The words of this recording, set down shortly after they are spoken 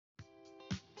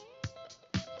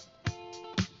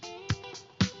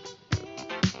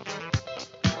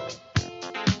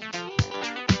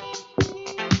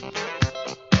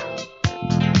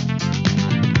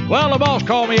Well, the boss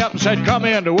called me up and said, come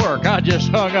in to work. I just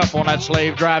hung up on that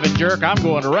slave-driving jerk. I'm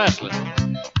going to wrestling.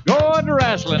 Going to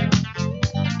wrestling.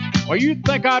 Well, you'd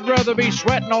think I'd rather be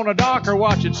sweating on a dock or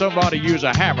watching somebody use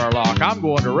a hammerlock. I'm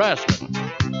going to wrestling.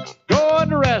 Going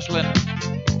to wrestling.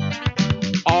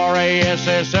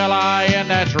 R-A-S-S-L-I-N,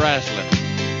 that's wrestling.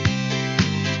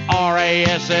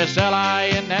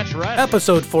 R-A-S-S-L-I-N, that's wrestling.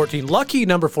 Episode 14, lucky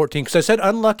number 14, because I said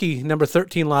unlucky number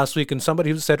 13 last week, and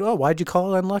somebody said, oh, why'd you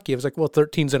call it unlucky? I was like, well,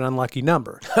 13's an unlucky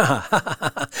number.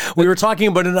 We were talking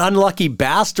about an unlucky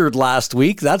bastard last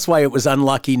week. That's why it was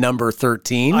unlucky number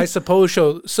 13. I suppose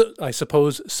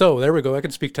so. There we go. I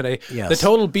can speak today. Yes. The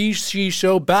Total BeezSheez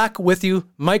Show, back with you,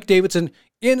 Mike Davidson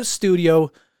in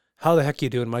studio. How the heck you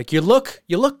doing, Mike? You look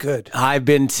good. I've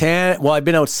been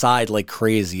outside like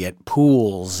crazy at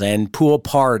pools and pool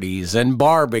parties and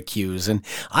barbecues, and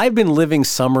I've been living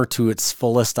summer to its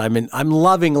fullest. I'm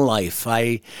loving life.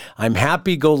 I'm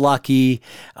happy-go-lucky.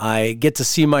 I get to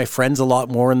see my friends a lot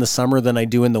more in the summer than I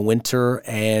do in the winter,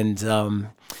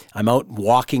 and I'm out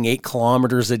walking 8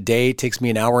 kilometers a day. It takes me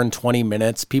an hour and 20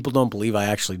 minutes. People don't believe I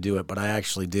actually do it, but I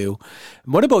actually do.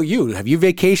 What about you? Have you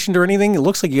vacationed or anything? It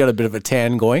looks like you got a bit of a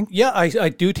tan going. Yeah, I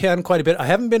do tan quite a bit. I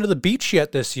haven't been to the beach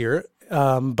yet this year,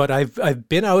 but I've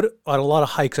been out on a lot of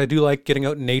hikes. I do like getting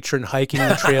out in nature and hiking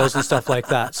the trails and stuff like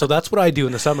that. So that's what I do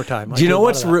in the summertime. Do you know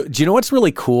what's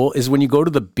really cool is when you go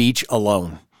to the beach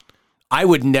alone. I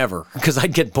would never, because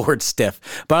I'd get bored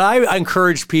stiff. But I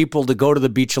encourage people to go to the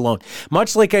beach alone.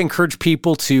 Much like I encourage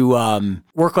people to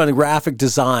work on graphic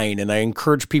design, and I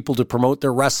encourage people to promote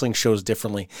their wrestling shows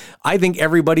differently. I think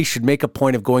everybody should make a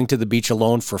point of going to the beach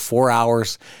alone for 4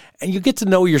 hours, and you get to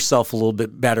know yourself a little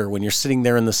bit better when you're sitting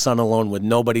there in the sun alone with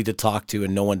nobody to talk to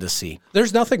and no one to see.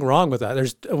 There's nothing wrong with that.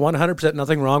 There's 100%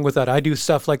 nothing wrong with that. I do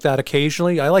stuff like that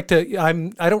occasionally. I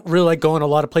don't really like going a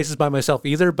lot of places by myself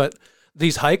either, but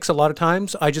these hikes, a lot of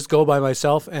times, I just go by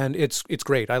myself, and it's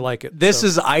great. I like it. This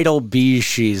is idle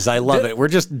BeezSheez. I love it. We're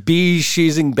just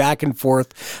BeezSheezing back and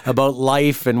forth about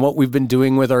life and what we've been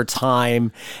doing with our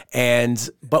time.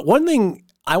 But one thing,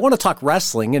 I want to talk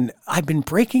wrestling, and I've been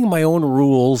breaking my own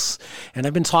rules, and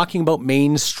I've been talking about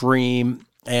mainstream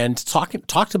and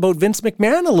talked about Vince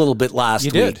McMahon a little bit last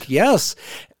week. You did? Yes.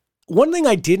 One thing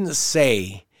I didn't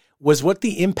say was what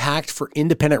the impact for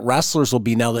independent wrestlers will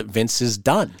be now that Vince is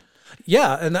done.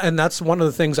 Yeah, and that's one of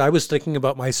the things I was thinking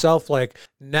about myself. Like,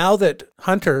 now that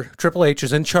Hunter, Triple H,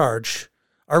 is in charge,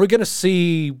 are we going to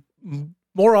see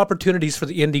more opportunities for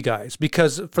the indie guys?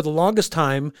 Because for the longest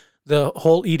time, the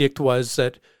whole edict was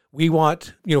that we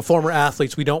want, former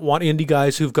athletes. We don't want indie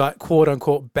guys who've got quote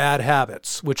unquote bad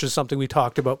habits, which is something we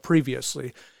talked about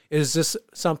previously. Is this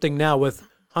something now with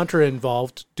Hunter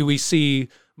involved? Do we see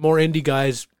more indie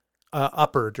guys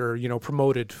uppered or,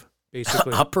 promoted?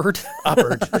 Basically. Uppered?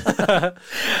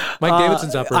 Mike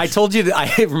Davidson's uppered. I told you,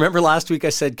 I remember last week I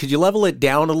said, could you level it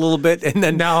down a little bit? And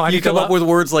then now you come up with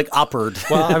words like uppered.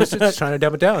 Well, I was just trying to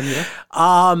dumb it down,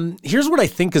 Here's what I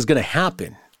think is going to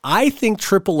happen. I think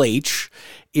Triple H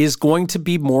is going to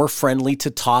be more friendly to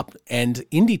top and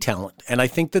indie talent. And I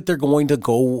think that they're going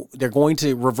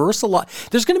to reverse a lot.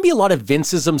 There's going to be a lot of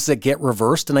Vinceisms that get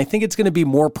reversed. And I think it's going to be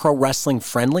more pro wrestling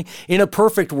friendly in a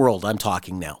perfect world. I'm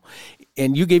talking now.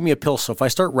 And you gave me a pill, so if I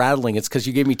start rattling, it's because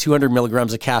you gave me 200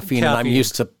 milligrams of caffeine, and I'm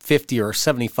used to 50 or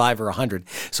 75 or 100.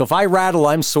 So if I rattle,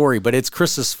 I'm sorry, but it's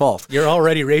Chris's fault. You're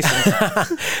already racing.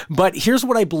 But here's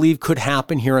what I believe could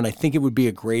happen here, and I think it would be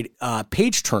a great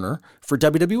page turner for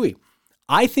WWE.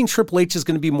 I think Triple H is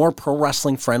going to be more pro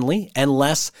wrestling friendly and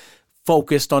less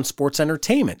focused on sports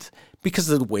entertainment because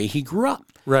of the way he grew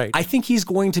up. Right. I think he's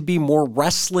going to be more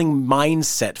wrestling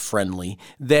mindset friendly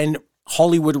than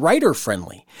Hollywood writer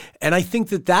friendly. And I think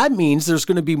that means there's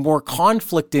going to be more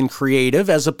conflict in creative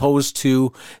as opposed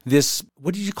to this,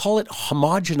 what did you call it?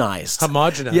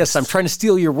 Homogenized. Yes, I'm trying to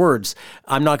steal your words.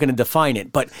 I'm not going to define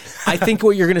it. But I think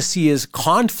what you're going to see is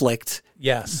conflict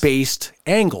based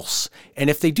angles. And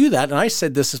if they do that, and I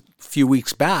said this a few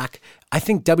weeks back, I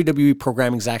think WWE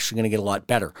programming is actually going to get a lot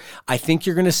better. I think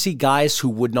you're going to see guys who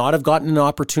would not have gotten an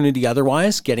opportunity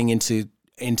otherwise getting into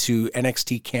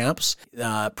NXT camps,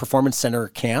 Performance Center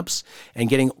camps, and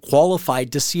getting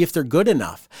qualified to see if they're good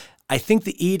enough. I think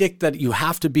the edict that you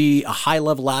have to be a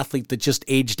high-level athlete that just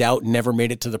aged out and never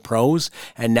made it to the pros,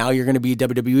 and now you're going to be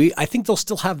WWE, I think they'll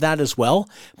still have that as well,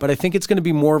 but I think it's going to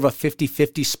be more of a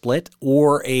 50-50 split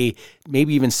or a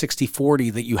maybe even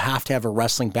 60-40 that you have to have a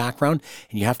wrestling background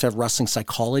and you have to have wrestling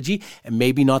psychology and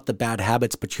maybe not the bad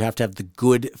habits, but you have to have the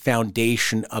good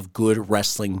foundation of good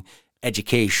wrestling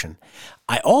education.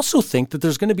 I also think that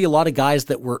there's going to be a lot of guys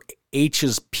that were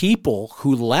H's people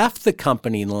who left the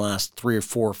company in the last 3 or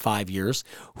 4 or 5 years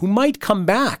who might come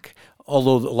back.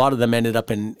 although a lot of them ended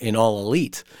up in All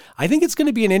Elite. I think it's going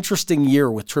to be an interesting year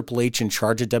with Triple H in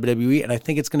charge of WWE, and I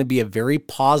think it's going to be a very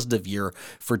positive year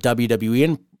for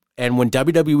WWE. And when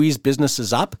WWE's business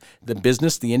is up,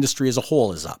 the industry as a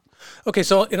whole is up. Okay,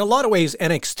 so in a lot of ways,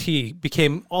 NXT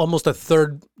became almost a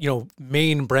third,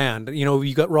 main brand.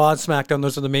 You got Raw and SmackDown;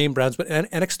 those are the main brands. But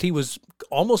NXT was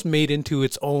almost made into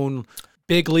its own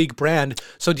big league brand.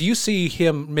 So do you see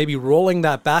him maybe rolling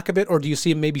that back a bit, or do you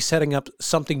see him maybe setting up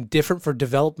something different for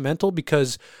developmental?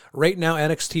 Because right now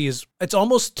NXT it's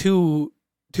almost too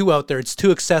out there. It's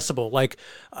too accessible. Like,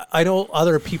 I know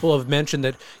other people have mentioned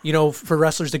that, for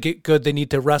wrestlers to get good, they need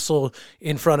to wrestle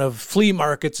in front of flea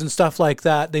markets and stuff like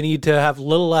that. They need to have a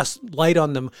little less light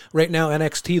on them. Right now,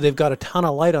 NXT, they've got a ton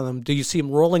of light on them. Do you see him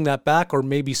rolling that back or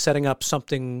maybe setting up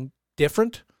something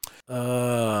different?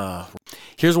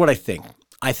 Here's what I think.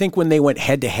 I think when they went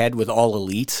head-to-head with All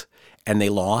Elite and they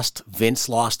lost, Vince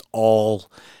lost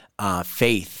all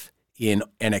faith in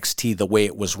NXT the way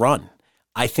it was run.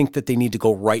 I think that they need to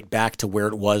go right back to where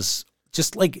it was.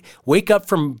 Just like wake up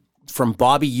from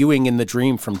Bobby Ewing in the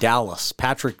dream from Dallas.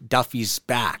 Patrick Duffy's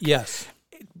back. Yes.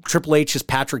 Triple H is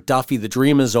Patrick Duffy. The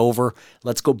dream is over.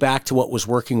 Let's go back to what was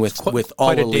working with All Elite.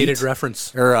 Quite a dated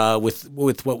reference. Or with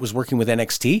what was working with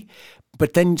NXT.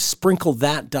 But then sprinkle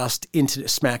that dust into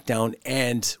SmackDown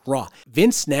and Raw.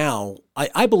 Vince now,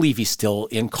 I believe he's still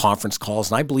in conference calls,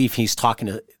 and I believe he's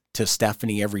talking to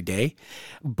Stephanie every day.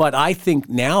 But I think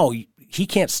now he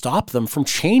can't stop them from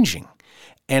changing.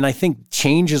 And I think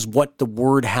change is what the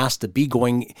word has to be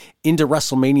going into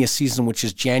WrestleMania season, which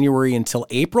is January until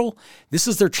April. This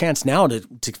is their chance now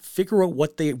to figure out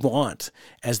what they want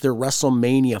as their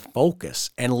WrestleMania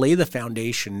focus and lay the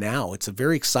foundation now. It's a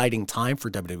very exciting time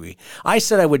for WWE. I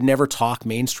said I would never talk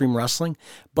mainstream wrestling,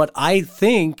 but I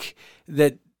think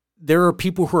that there are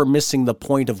people who are missing the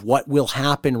point of what will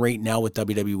happen right now with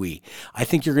WWE. I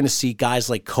think you're going to see guys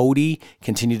like Cody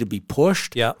continue to be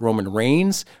pushed. Yeah. Roman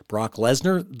Reigns, Brock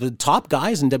Lesnar, the top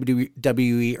guys in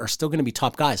WWE are still going to be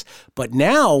top guys. But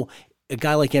now a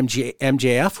guy like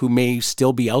MJF, who may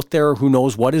still be out there, who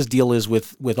knows what his deal is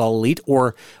with All Elite,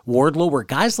 or Wardlow, where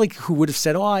guys like who would have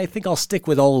said, I think I'll stick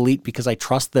with All Elite because I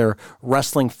trust their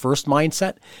wrestling first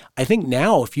mindset. I think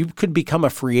now if you could become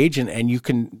a free agent and you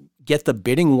can get the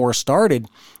bidding war started,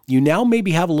 you now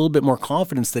maybe have a little bit more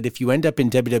confidence that if you end up in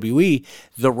WWE,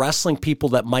 the wrestling people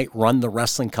that might run the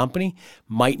wrestling company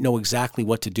might know exactly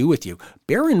what to do with you.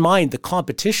 Bear in mind, the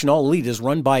competition, All Elite, is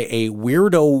run by a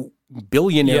weirdo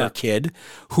billionaire kid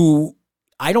who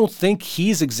I don't think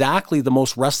he's exactly the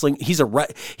most wrestling.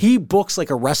 He books like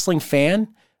a wrestling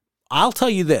fan. I'll tell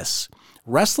you this,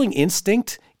 wrestling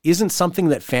instinct isn't something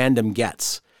that fandom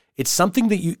gets. It's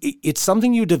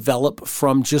something you develop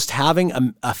from just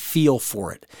having a feel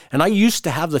for it. And I used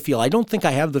to have the feel. I don't think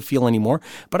I have the feel anymore,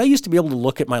 but I used to be able to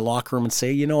look at my locker room and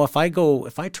say,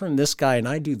 if I turn this guy and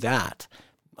I do that,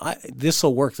 this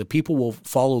will work. The people will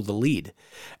follow the lead,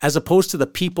 as opposed to the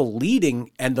people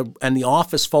leading and the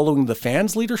office following the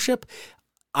fans' leadership.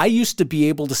 I used to be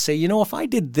able to say, if I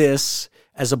did this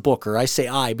as a booker, I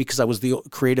say because I was the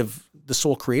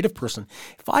sole creative person.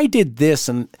 If I did this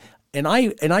and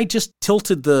I just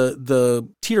tilted the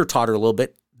teeter-totter a little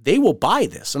bit, they will buy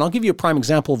this. And I'll give you a prime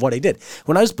example of what I did.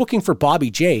 When I was booking for Bobby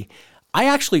J, I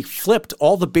actually flipped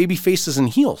all the baby faces and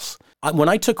heels. When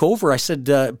I took over, I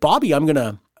said, Bobby, I'm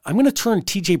gonna turn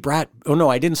TJ Bratt. Oh no,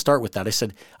 I didn't start with that. I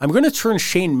said, I'm gonna turn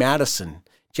Shane Madison,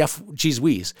 Jeff G's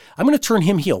Wheeze. I'm gonna turn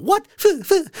him heel. What?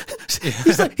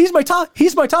 he's my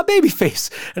top baby face.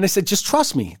 And I said, just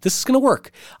trust me, this is gonna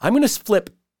work. I'm gonna flip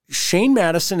Shane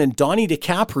Madison and Donnie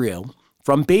DiCaprio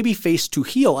from babyface to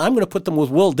heel. I'm going to put them with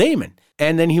Will Damon.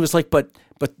 And then he was like, but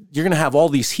you're going to have all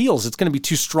these heels. It's going to be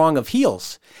too strong of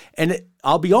heels. And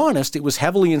I'll be honest, it was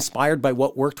heavily inspired by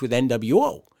what worked with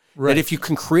NWO. Right. That if you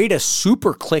can create a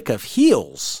super clique of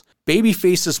heels, baby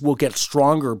faces will get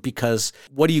stronger, because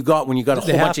what do you got when you got a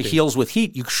whole bunch of heels with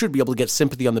heat? You should be able to get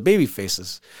sympathy on the baby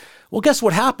faces. Well, guess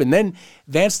what happened? Then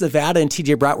Vance Nevada and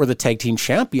TJ Bratt were the tag team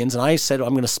champions, and I said, I'm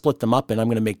going to split them up, and I'm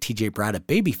going to make TJ Bratt a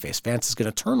babyface. Vance is going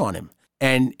to turn on him.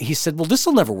 And he said, well, this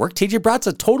will never work. TJ Bratt's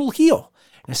a total heel.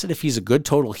 And I said, if he's a good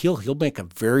total heel, he'll make a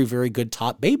very, very good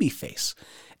top babyface.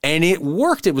 And it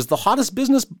worked. It was the hottest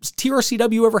business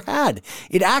TRCW ever had.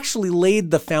 It actually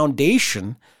laid the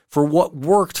foundation for what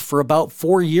worked for about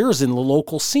 4 years in the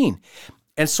local scene.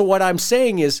 And so what I'm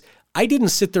saying is, I didn't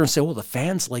sit there and say, well, the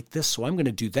fans like this, so I'm going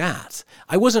to do that.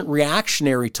 I wasn't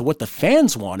reactionary to what the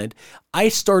fans wanted. I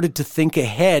started to think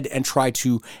ahead and try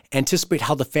to anticipate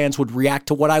how the fans would react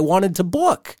to what I wanted to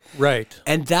book. Right.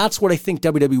 And that's what I think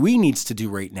WWE needs to do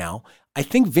right now. I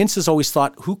think Vince has always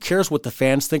thought, who cares what the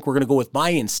fans think? We're going to go with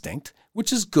my instinct,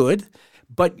 which is good.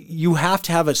 But you have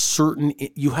to have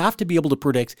you have to be able to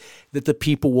predict that the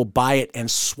people will buy it and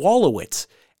swallow it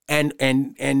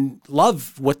and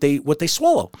love what they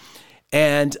swallow.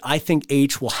 And I think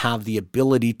H will have the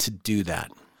ability to do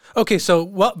that. Okay,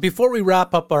 so before we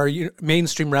wrap up our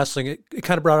mainstream wrestling, it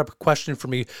kind of brought up a question for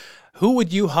me. Who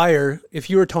would you hire if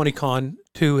you were Tony Khan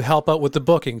to help out with the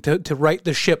booking, to right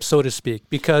the ship, so to speak?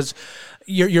 Because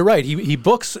you're right. He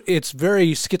books. It's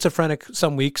very schizophrenic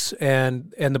some weeks,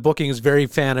 and the booking is very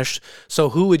fanish. So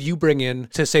who would you bring in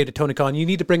to say to Tony Khan, you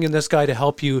need to bring in this guy to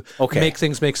help you make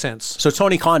things make sense? So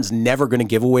Tony Khan's never going to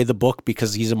give away the book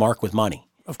because he's a mark with money.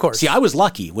 Of course. See, I was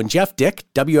lucky. When Jeff Dick,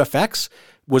 WFX,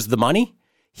 was the money,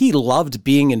 he loved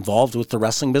being involved with the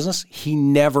wrestling business. He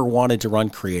never wanted to run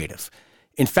creative.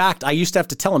 In fact, I used to have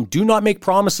to tell him, do not make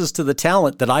promises to the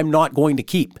talent that I'm not going to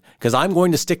keep, because I'm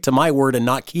going to stick to my word and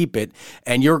not keep it.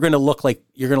 And you're going to look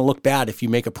bad if you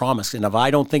make a promise. And if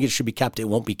I don't think it should be kept, it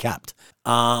won't be kept.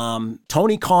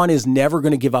 Tony Khan is never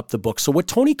going to give up the book. So what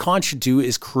Tony Khan should do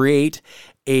is create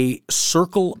a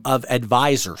circle of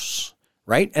advisors,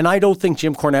 right? And I don't think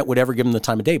Jim Cornette would ever give him the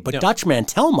time of day, but Dutch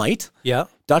Mantell might. Yeah.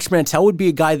 Dutch Mantell would be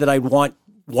a guy that I'd want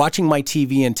watching my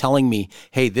TV and telling me,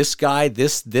 hey, this guy,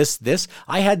 this.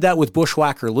 I had that with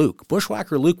Bushwhacker Luke.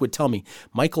 Bushwhacker Luke would tell me,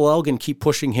 Michael Elgin, keep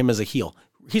pushing him as a heel.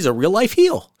 He's a real life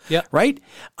heel. Yeah. Right?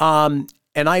 And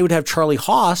I would have Charlie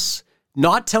Haas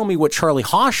not tell me what Charlie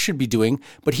Haas should be doing,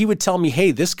 but he would tell me,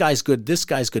 hey, this guy's good, this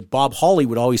guy's good. Bob Hawley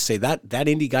would always say that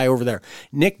indie guy over there.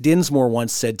 Nick Dinsmore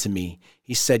once said to me,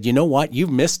 he said, you know what?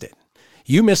 You've missed it.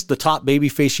 You missed the top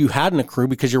babyface you had in a crew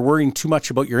because you're worrying too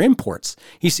much about your imports.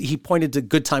 He pointed to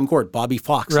Good Time Gord, Bobby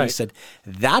Fox. Right. And he said,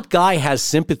 that guy has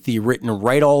sympathy written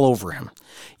right all over him.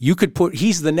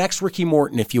 He's the next Ricky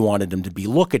Morton if you wanted him to be.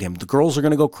 Look at him. The girls are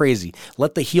going to go crazy.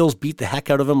 Let the heels beat the heck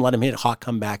out of him. Let him hit hot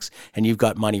comebacks, and you've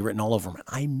got money written all over him.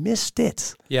 I missed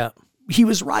it. Yeah. He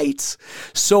was right.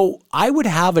 So I would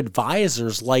have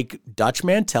advisors like Dutch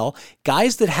Mantell,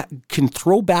 guys that can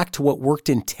throw back to what worked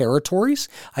in territories.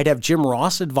 I'd have Jim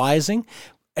Ross advising.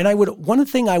 And one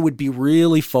thing I would be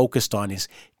really focused on is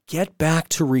get back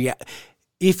to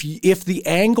if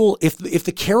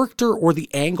the character or the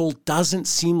angle doesn't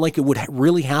seem like it would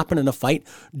really happen in a fight,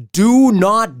 do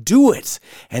not do it.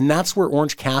 And that's where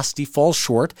Orange Cassidy falls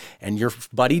short, and your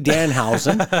buddy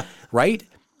Danhausen, right?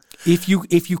 If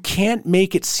you can't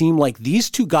make it seem like these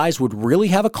two guys would really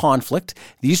have a conflict,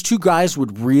 these two guys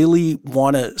would really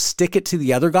want to stick it to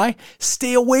the other guy,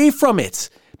 stay away from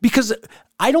it. Because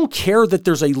I don't care that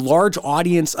there's a large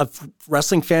audience of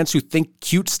wrestling fans who think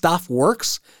cute stuff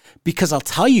works, because I'll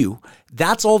tell you,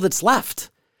 that's all that's left.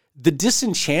 The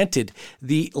disenchanted,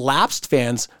 the lapsed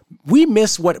fans, we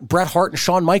miss what Bret Hart and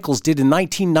Shawn Michaels did in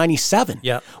 1997.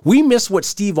 Yeah. We miss what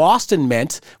Steve Austin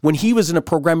meant when he was in a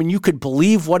program and you could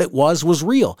believe what it was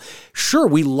real. Sure,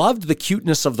 we loved the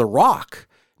cuteness of The Rock.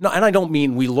 No, and I don't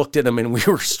mean we looked at him and we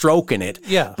were stroking it.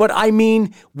 Yeah. But I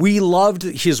mean, we loved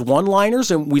his one-liners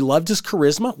and we loved his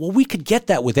charisma. Well, we could get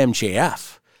that with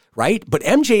MJF. Right? But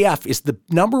MJF is the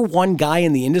number one guy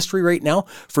in the industry right now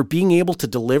for being able to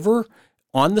deliver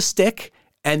on the stick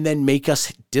and then make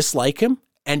us dislike him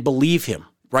and believe him,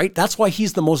 right? That's why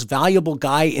he's the most valuable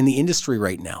guy in the industry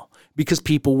right now, because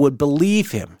people would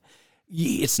believe him.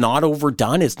 It's not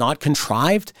overdone. It's not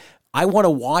contrived. I want to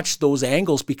watch those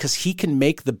angles because he can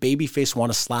make the babyface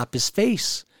want to slap his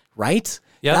face, right?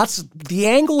 Yeah. That's the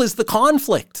angle is the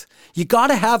conflict. You got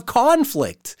to have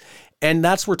conflict. And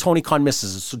that's where Tony Khan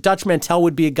misses it. So Dutch Mantell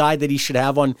would be a guy that he should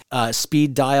have on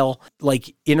speed dial,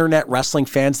 like internet wrestling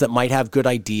fans that might have good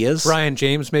ideas. Brian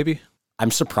James, maybe? I'm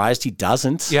surprised he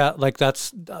doesn't. Yeah, like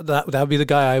that would be the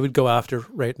guy I would go after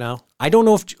right now. I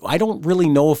don't really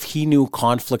know if he knew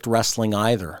conflict wrestling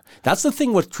either. That's the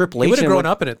thing with Triple H. He would have grown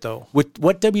up in it though. With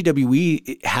what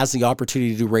WWE has the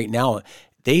opportunity to do right now,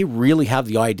 they really have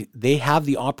the idea. They have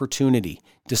the opportunity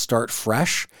to start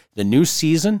fresh, the new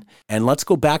season, and let's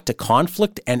go back to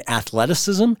conflict and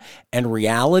athleticism and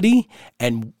reality.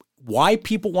 And why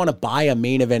people want to buy a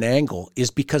main event angle is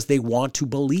because they want to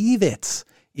believe it.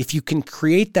 If you can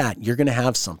create that, you're going to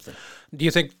have something. Do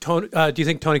you think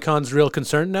Tony Khan's real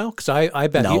concerned now? Because I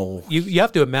bet No. you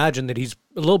have to imagine that he's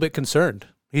a little bit concerned.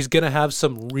 He's going to have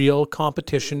some real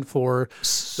competition for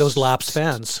those lapsed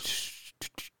fans.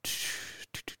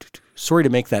 Sorry to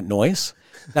make that noise.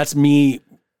 That's me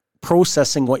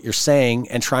processing what you're saying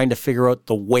and trying to figure out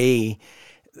the way.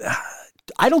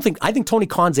 I think Tony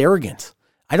Khan's arrogant.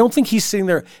 I don't think he's sitting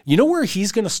there. You know where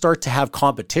he's going to start to have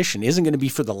competition isn't going to be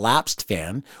for the lapsed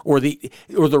fan or the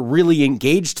really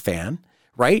engaged fan,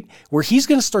 right? Where he's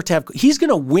going to start to have, he's going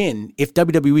to win if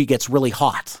WWE gets really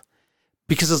hot.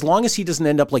 Because as long as he doesn't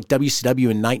end up like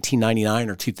WCW in 1999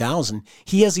 or 2000,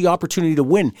 he has the opportunity to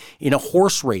win in a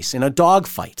horse race, in a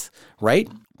dogfight, right?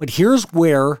 But here's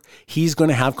where he's going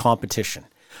to have competition.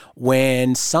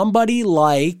 When somebody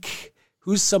like,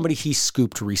 who's somebody he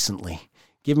scooped recently?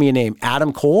 Give me a name.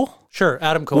 Adam Cole? Sure,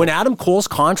 Adam Cole. When Adam Cole's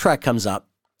contract comes up,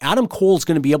 Adam Cole's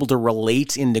going to be able to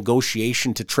relate in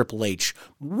negotiation to Triple H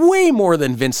way more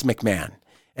than Vince McMahon.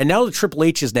 And now that Triple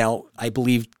H is now, I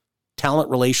believe, talent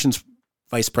relations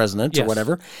vice president or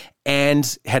whatever,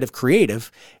 and head of creative,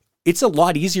 it's a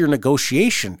lot easier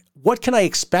negotiation. What can I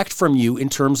expect from you in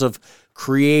terms of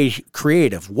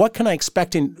creative? What can I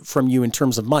expect from you in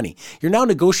terms of money? You're now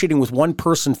negotiating with one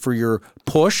person for your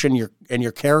push and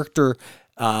your character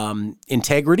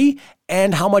integrity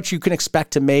and how much you can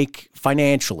expect to make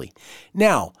financially.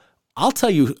 Now, I'll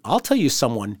tell you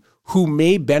someone who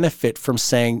may benefit from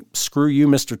saying, screw you,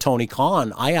 Mr. Tony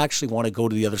Khan. I actually want to go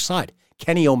to the other side.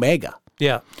 Kenny Omega.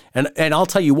 Yeah. And I'll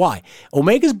tell you why.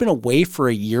 Omega's been away for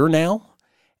a year now,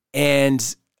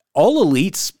 and All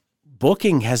Elite's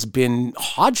booking has been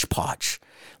hodgepodge.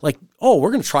 Like, oh, we're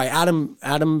going to try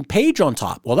Adam Page on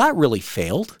top. Well, that really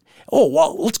failed. Oh,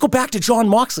 well, let's go back to Jon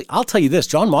Moxley. I'll tell you this,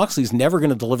 Jon Moxley's never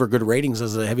going to deliver good ratings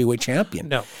as a heavyweight champion.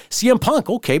 No. CM Punk,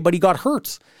 okay, but he got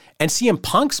hurt. And CM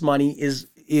Punk's money is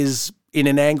in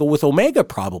an angle with Omega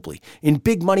probably, in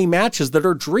big money matches that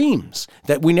are dreams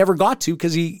that we never got to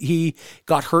because he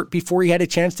got hurt before he had a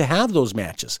chance to have those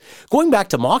matches. Going back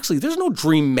to Moxley, there's no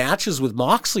dream matches with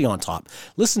Moxley on top.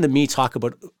 Listen to me talk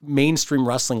about mainstream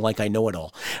wrestling like I know it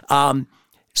all.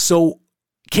 So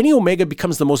Kenny Omega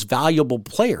becomes the most valuable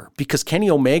player because Kenny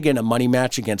Omega in a money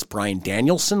match against Bryan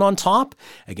Danielson on top,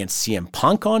 against CM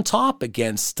Punk on top,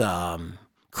 against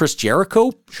Chris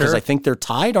Jericho, because I think they're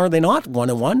tied, are they not?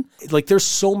 1-1. Like, there's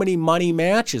so many money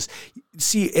matches.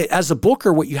 See, as a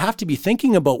booker, what you have to be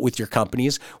thinking about with your company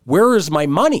is, where is my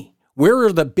money? Where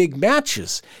are the big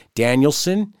matches?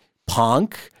 Danielson,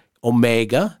 Punk,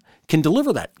 Omega can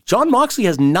deliver that. Jon Moxley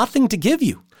has nothing to give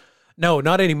you. No,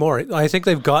 not anymore. I think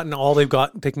they've gotten all they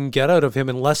can get out of him,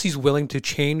 unless he's willing to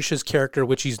change his character,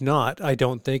 which he's not, I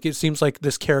don't think. It seems like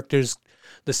this character's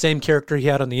the same character he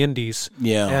had on the Indies,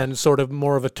 and sort of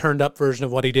more of a turned-up version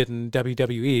of what he did in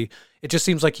WWE. It just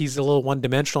seems like he's a little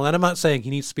one-dimensional, and I'm not saying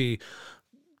he needs to be...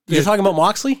 You're talking about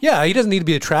Moxley? Yeah, he doesn't need to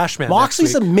be a trash man.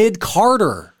 Moxley's a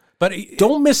mid-carder. But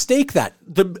don't mistake that.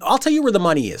 I'll tell you where the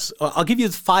money is. I'll give you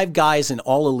 5 guys in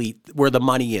All Elite where the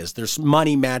money is. There's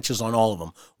money matches on all of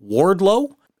them.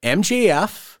 Wardlow,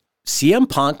 MJF, CM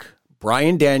Punk,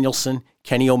 Bryan Danielson,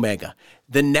 Kenny Omega.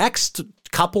 The next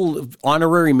couple of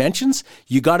honorary mentions,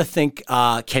 you got to think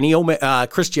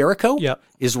Chris Jericho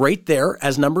is right there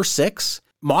as number 6.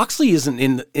 Moxley isn't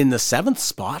in the 7th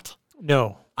spot.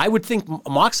 No. I would think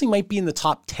Moxley might be in the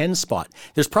top 10 spot.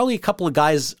 There's probably a couple of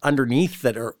guys underneath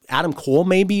that are, Adam Cole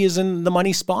maybe is in the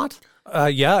money spot.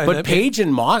 But Page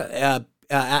and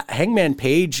Hangman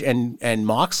Page and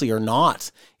Moxley are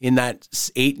not in that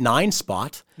 8-9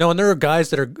 spot. No, and there are guys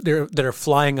that are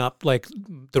flying up like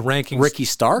the rankings. Ricky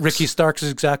Starks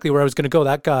is exactly where I was going to go.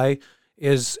 That guy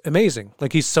is amazing.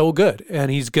 Like, he's so good, and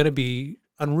he's going to be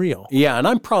unreal. Yeah, and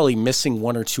I'm probably missing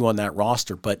 1 or 2 on that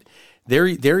roster, but there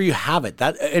you have it.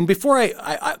 That, and before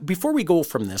we go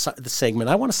from the segment,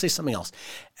 I want to say something else.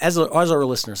 As our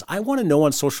listeners, I want to know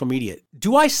on social media,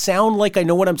 do I sound like I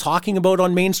know what I'm talking about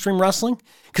on mainstream wrestling?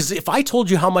 Because if I told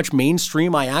you how much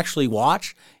mainstream I actually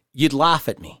watch, you'd laugh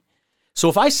at me. So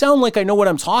if I sound like I know what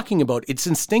I'm talking about, it's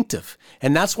instinctive.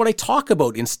 And that's what I talk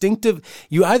about. Instinctive.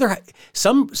 You either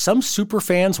some super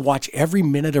fans watch every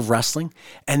minute of wrestling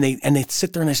and they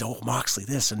sit there and they say, oh, Moxley,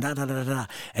 this and da da da da.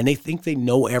 And they think they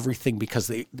know everything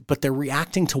but they're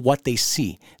reacting to what they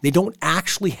see. They don't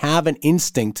actually have an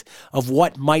instinct of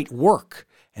what might work.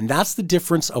 And that's the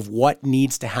difference of what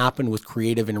needs to happen with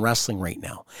creative in wrestling right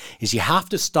now, is you have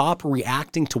to stop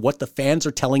reacting to what the fans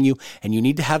are telling you, and you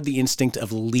need to have the instinct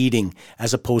of leading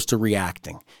as opposed to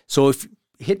reacting. So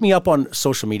hit me up on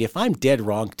social media. If I'm dead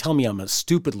wrong, tell me I'm a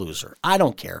stupid loser. I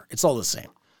don't care. It's all the same.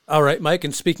 All right, Mike,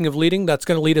 and speaking of leading, that's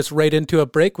going to lead us right into a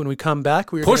break. When we come back,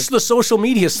 push the social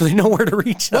media so they know where to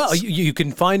reach us. Well, you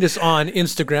can find us on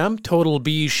Instagram, Total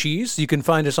BeezSheez. You can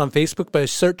find us on Facebook by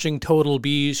searching Total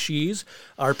BeezSheez.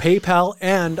 Our PayPal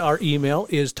and our email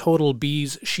is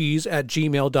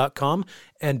totalbeezsheez@gmail.com.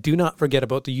 And do not forget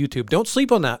about the YouTube. Don't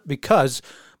sleep on that, because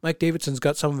Mike Davidson's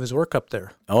got some of his work up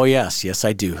there. Oh, yes,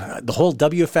 I do. The whole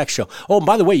WFX show. Oh, and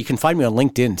by the way, you can find me on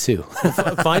LinkedIn, too.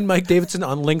 Find Mike Davidson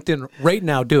on LinkedIn right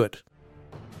now. Do it.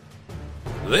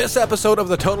 This episode of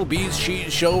the Total BeezSheez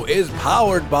Show is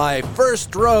powered by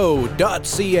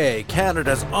FirstRow.ca,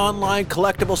 Canada's online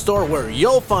collectible store where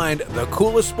you'll find the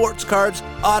coolest sports cards,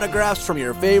 autographs from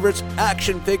your favorites,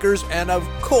 action figures, and of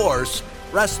course,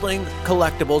 wrestling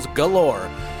collectibles galore.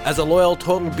 As a loyal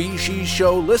Total BeezSheez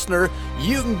Show listener,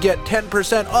 you can get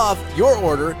 10% off your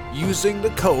order using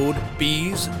the code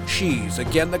BeezSheez.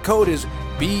 Again, the code is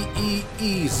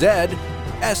BeezSheez,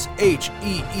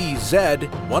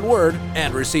 one word,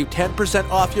 and receive 10%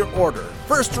 off your order.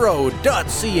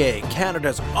 FirstRow.ca,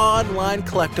 Canada's online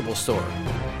collectible store.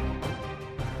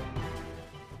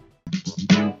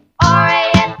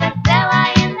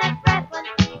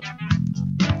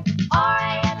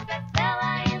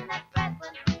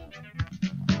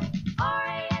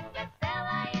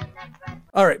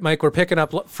 All right, Mike, we're picking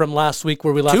up from last week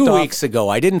where we left off. 2 weeks ago.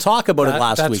 I didn't talk about it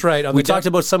last week. That's right. We talked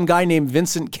about some guy named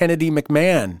Vincent Kennedy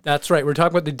McMahon. That's right. We're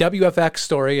talking about the WFX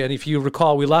story. And if you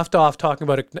recall, we left off talking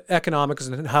about economics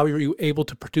and how you were able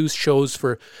to produce shows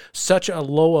for such a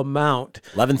low amount.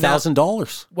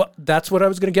 $11,000. Well, that's what I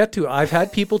was going to get to. I've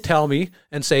had people tell me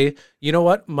and say, you know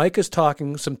what? Mike is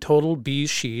talking some total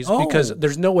BeezSheez because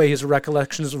there's no way his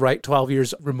recollection is right 12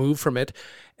 years removed from it.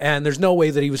 And there's no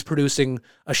way that he was producing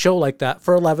a show like that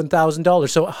for $11,000.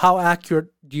 So how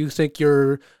accurate do you think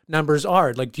your numbers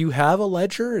are? Like, do you have a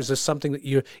ledger? Is this something that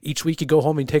you each week you go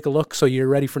home and take a look so you're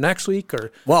ready for next week?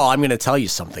 Or Well, I'm going to tell you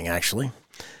something, actually.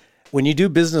 When you do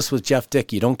business with Jeff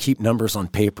Dick, you don't keep numbers on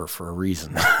paper for a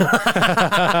reason.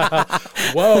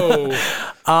 Whoa.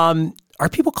 Are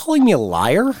people calling me a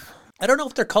liar? I don't know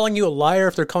if they're calling you a liar,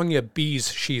 if they're calling you a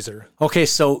BeezSheezer. Okay,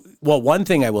 so, one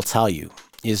thing I will tell you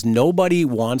is nobody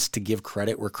wants to give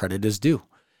credit where credit is due.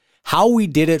 How we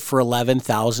did it for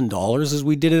 $11,000 is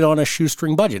we did it on a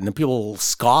shoestring budget. And people will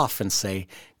scoff and say,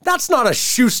 that's not a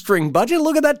shoestring budget.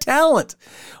 Look at that talent.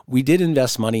 We did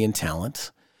invest money in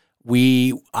talent.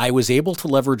 I was able to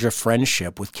leverage a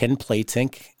friendship with Ken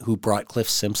Platink, who brought Cliff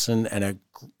Simpson and a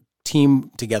team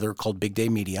together called Big Day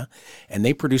Media, and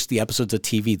they produced the episodes of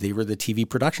TV. They were the TV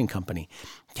production company.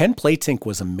 Ken Platink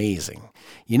was amazing.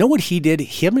 You know what he did?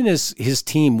 Him and his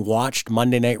team watched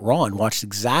Monday Night Raw and watched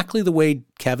exactly the way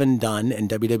Kevin Dunn and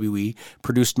WWE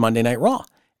produced Monday Night Raw.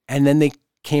 And then they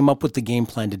came up with the game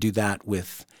plan to do that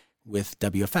with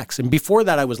WFX. And before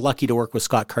that, I was lucky to work with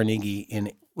Scott Carnegie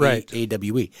in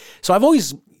AWE. So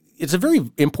it's a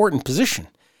very important position.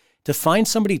 To find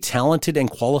somebody talented and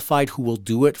qualified who will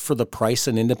do it for the price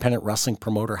an independent wrestling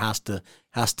promoter has to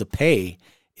pay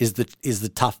is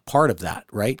the tough part of that,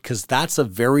 right? Because that's a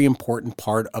very important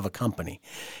part of a company.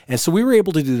 And so we were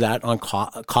able to do that on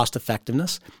cost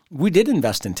effectiveness. We did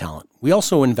invest in talent. We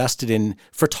also invested in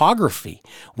photography.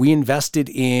 We invested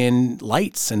in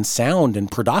lights and sound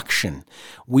and production.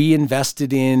 We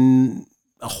invested in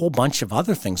a whole bunch of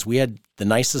other things. We had the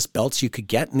nicest belts you could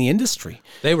get in the industry.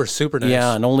 They were super nice.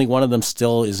 Yeah, and only one of them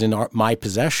still is in my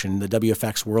possession, the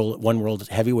WFX One World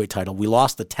Heavyweight title. We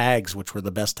lost the tags, which were the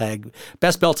best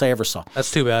belts I ever saw. That's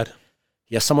too bad.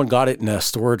 Yeah, someone got it in a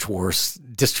Storage Wars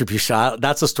distribution.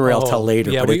 That's a story I'll tell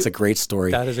later, but it's a great story.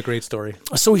 That is a great story.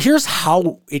 So here's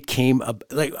how it came up.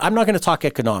 Like, I'm not going to talk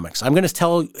economics. I'm going to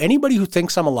tell anybody who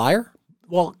thinks I'm a liar,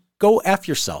 well, go F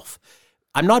yourself.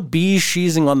 I'm not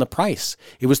BeezSheezing on the price.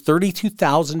 It was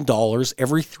 $32,000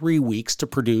 every 3 weeks to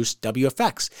produce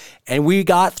WFX. And we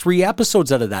got 3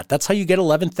 episodes out of that. That's how you get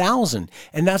 $11,000.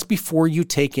 And that's before you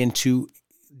take into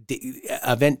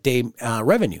event day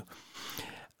revenue.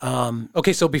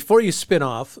 Okay, so before you spin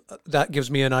off, that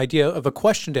gives me an idea of a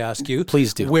question to ask you.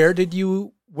 Please do.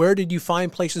 Where did you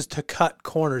find places to cut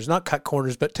corners? Not cut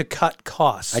corners, but to cut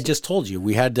costs. I just told you.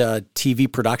 We had a TV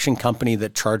production company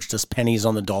that charged us pennies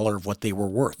on the dollar of what they were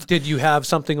worth. Did you have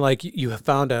something like you have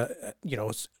found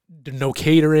no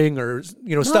catering or,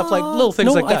 stuff like little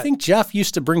things like that? I think Jeff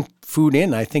used to bring food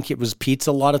in. I think it was pizza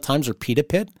a lot of times or pita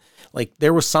pit. Like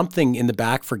there was something in the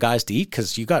back for guys to eat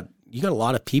because you got a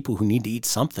lot of people who need to eat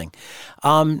something.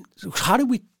 How did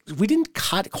we didn't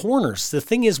cut corners. The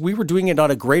thing is, we were doing it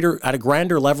at a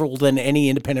grander level than any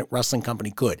independent wrestling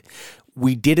company could.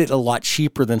 We did it a lot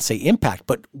cheaper than, say, Impact.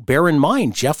 But bear in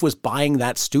mind, Jeff was buying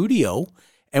that studio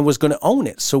and was going to own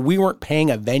it. So we weren't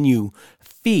paying a venue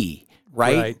fee,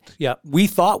 right? Right, yeah.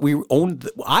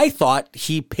 I thought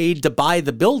he paid to buy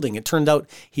the building. It turned out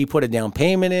he put a down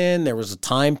payment in. There was a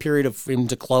time period of him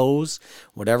to close,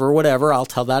 whatever. I'll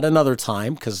tell that another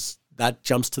time because that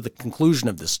jumps to the conclusion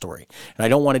of this story. And I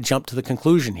don't want to jump to the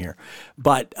conclusion here.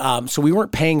 But so we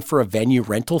weren't paying for a venue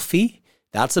rental fee.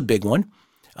 That's a big one.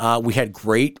 We had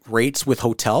great rates with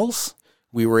hotels.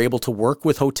 We were able to work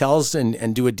with hotels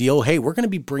and do a deal. Hey, we're going to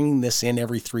be bringing this in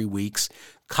every 3 weeks.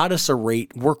 Cut us a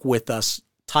rate, work with us,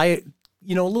 tie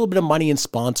a little bit of money in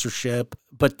sponsorship.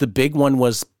 But the big one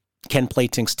was Ken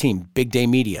Platink's team, Big Day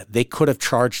Media. They could have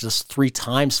charged us 3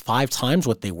 times, 5 times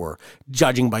what they were,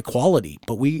 judging by quality.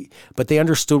 But they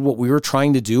understood what we were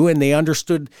trying to do, and they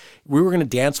understood we were going to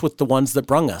dance with the ones that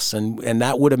brung us. And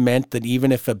that would have meant that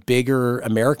even if a bigger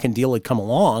American deal had come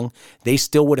along, they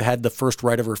still would have had the first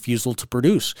right of refusal to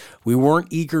produce. We weren't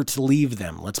eager to leave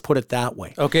them. Let's put it that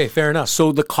way. Okay, fair enough.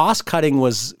 So the cost cutting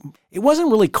it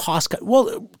wasn't really cost cut.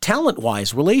 Well, talent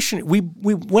wise, we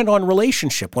went on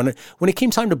relationship. When it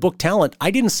came time to book talent,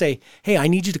 I didn't say, hey, I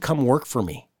need you to come work for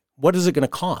me. What is it going to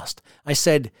cost? I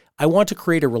said, I want to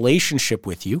create a relationship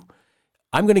with you.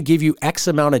 I'm going to give you X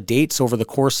amount of dates over the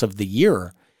course of the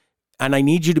year. And I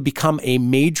need you to become a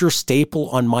major staple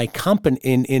on my company,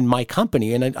 in my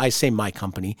company. And I say my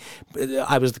company,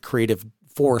 I was the creative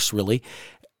force, really.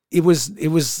 It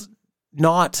was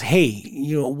not, hey,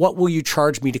 what will you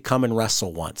charge me to come and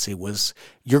wrestle once? It was,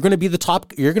 you're going to be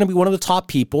one of the top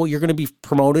people. You're going to be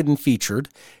promoted and featured.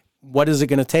 What is it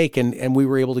going to take? And we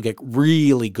were able to get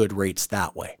really good rates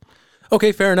that way.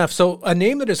 Okay, fair enough. So a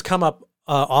name that has come up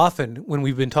often when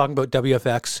we've been talking about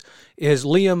WFX is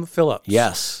Liam Phillips.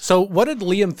 Yes. So what did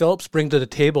Liam Phillips bring to the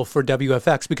table for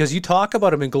WFX? Because you talk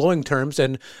about him in glowing terms,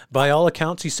 and by all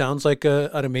accounts, he sounds like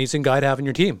an amazing guy to have in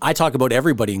your team. I talk about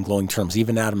everybody in glowing terms,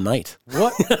 even Adam Knight.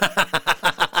 What?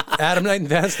 Adam Knight in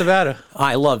Vance, Nevada.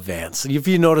 I love Vance. If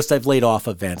you noticed, I've laid off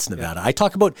of Vance, Nevada. Yeah. I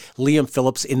talk about Liam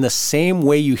Phillips in the same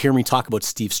way you hear me talk about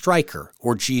Steve Stryker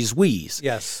or BeezSheez.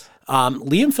 Yes.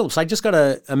 Liam Phillips, I just got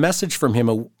a message from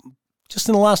him just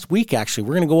in the last week, actually.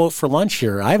 We're going to go out for lunch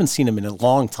here. I haven't seen him in a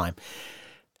long time.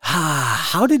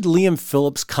 How did Liam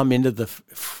Phillips come into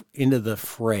the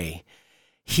fray?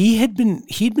 He'd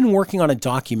been working on a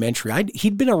documentary.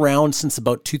 He'd been around since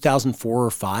about 2004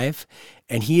 or 5,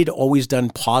 and he had always done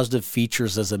positive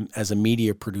features as a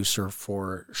media producer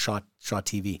for Shaw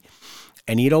TV.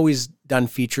 And he'd always done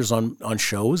features on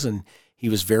shows, and he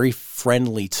was very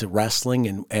friendly to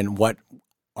wrestling and what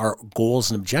our goals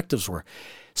and objectives were.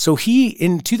 So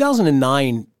in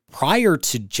 2009, prior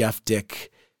to Jeff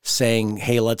Dick saying,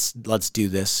 hey, let's do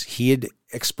this, he had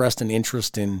expressed an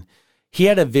interest he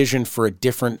had a vision for a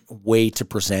different way to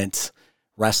present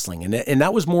wrestling. And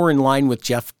that was more in line with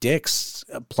Jeff Dick's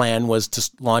plan, was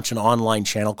to launch an online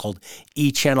channel called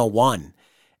eChannel 1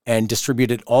 and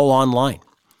distribute it all online.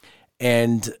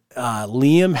 And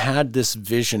Liam had this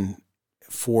vision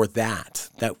for that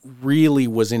really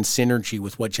was in synergy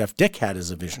with what Jeff Dick had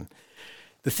as a vision.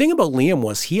 The thing about Liam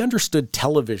was he understood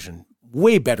television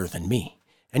way better than me.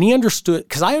 And he understood,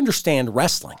 because I understand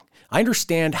wrestling. I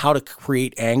understand how to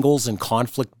create angles and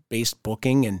conflict-based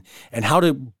booking and how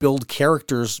to build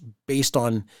characters based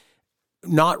on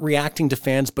not reacting to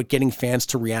fans, but getting fans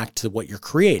to react to what you're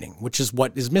creating, which is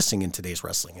what is missing in today's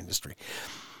wrestling industry.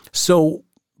 So,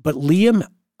 but Liam,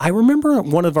 I remember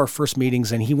one of our first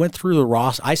meetings, and he went through the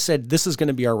roster. I said, this is going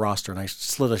to be our roster. And I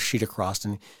slid a sheet across,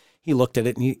 and he looked at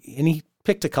it, and he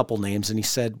picked a couple names, and he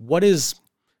said, what is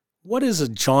a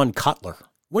John Cutler?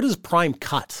 What is Prime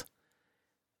Cut?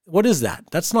 What is that?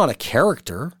 That's not a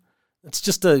character. It's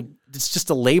just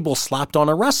a label slapped on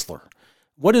a wrestler.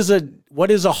 What is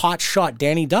a hot shot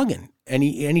Danny Duggan? And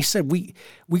he said, we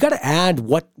got to add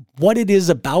what it is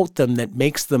about them that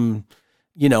makes them,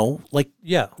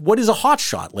 what is a hot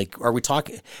shot? Like, are we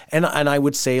talking? And I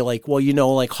would say, like, well,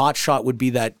 like hot shot would be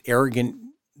that arrogant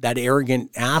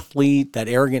athlete,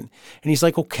 and he's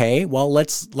like, okay, well,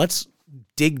 let's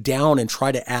dig down and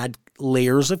try to add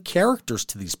layers of characters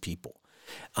to these people.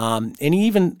 And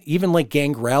even like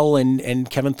Gangrel and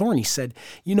Kevin Thorne, he said,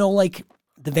 like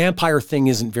the vampire thing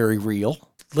isn't very real.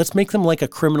 Let's make them like a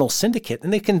criminal syndicate,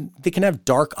 and they can have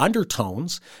dark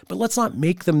undertones, but let's not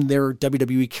make them their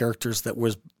WWE characters that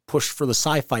was pushed for the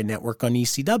Sci-Fi Network on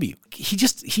ECW. He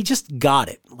just got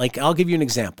it. Like, I'll give you an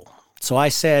example. So I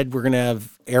said, we're going to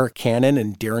have Eric Cannon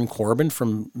and Darren Corbin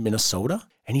from Minnesota.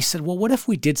 And he said, well, what if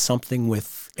we did something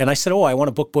with, and I said, I want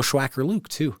to book Bushwhacker Luke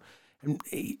too. And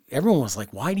everyone was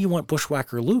like, why do you want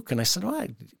Bushwhacker Luke? And I said,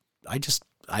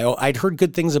 I'd heard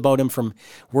good things about him from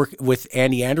work with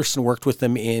Andy Anderson, worked with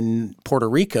him in Puerto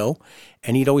Rico.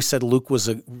 And he'd always said Luke was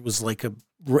like a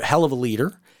hell of a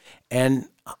leader. And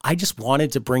I just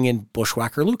wanted to bring in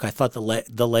Bushwhacker Luke. I thought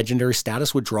the legendary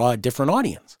status would draw a different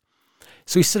audience.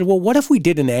 So he said, well, what if we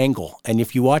did an angle? And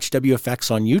if you watch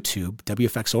WFX on YouTube,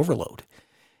 WFX Overload,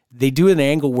 they do an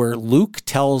angle where Luke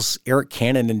tells Eric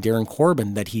Cannon and Darren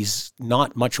Corbin that he's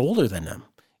not much older than them,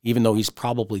 even though he's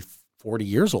probably 40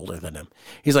 years older than him.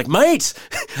 He's like, mate,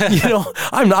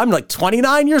 I'm like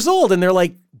 29 years old. And they're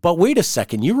like, but wait a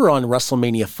second, you were on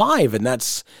WrestleMania 5 and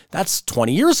that's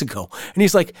 20 years ago. And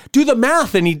he's like, do the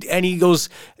math. And he goes,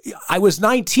 I was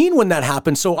 19 when that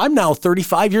happened, so I'm now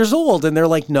 35 years old. And they're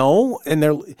like, no.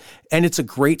 And it's a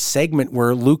great segment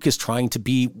where Luke is trying to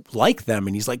be like them.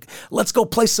 And he's like, let's go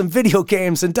play some video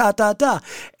games and .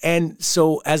 And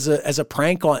so as a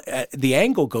prank, on the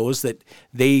angle goes that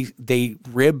they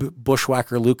rib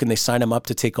Bushwhacker Luke and they sign him up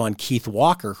to take on Keith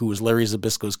Walker, who was Larry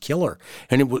Zbyszko's killer.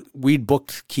 And we'd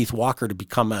booked Keith Walker to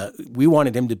become we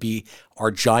wanted him to be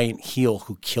our giant heel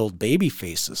who killed baby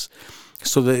faces.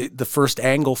 So the first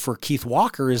angle for Keith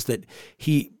Walker is that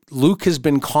Luke has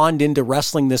been conned into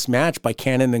wrestling this match by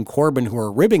Cannon and Corbin, who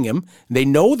are ribbing him. They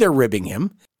know they're ribbing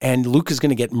him, and Luke is going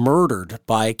to get murdered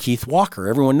by Keith Walker.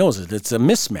 Everyone knows it. It's a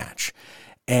mismatch.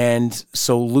 And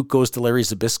so Luke goes to Larry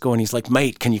Zbyszko and he's like,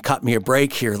 mate, can you cut me a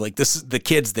break here? Like, this is the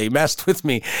kids, they messed with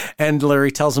me. And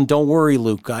Larry tells him, don't worry,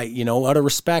 Luke. Out of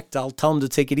respect, I'll tell him to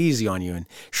take it easy on you. And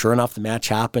sure enough, the match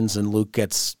happens and Luke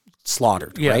gets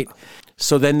slaughtered, right?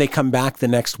 So then they come back the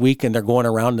next week and they're going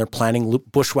around and they're planning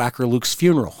Bushwhacker Luke's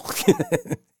funeral.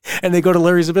 And they go to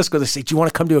Larry Zbyszko. They say, do you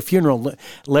want to come to a funeral?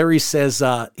 Larry says,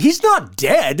 he's not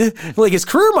dead. Like, his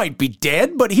career might be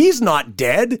dead, but he's not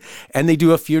dead. And they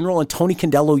do a funeral and Tony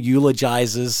Condello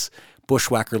eulogizes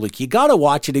Bushwhacker Luke. You got to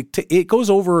watch it. It goes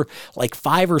over like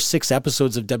 5 or 6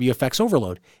 episodes of WFX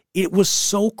Overload. It was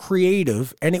so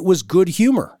creative and it was good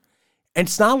humor. And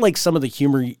it's not like some of the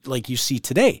humor like you see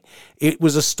today. It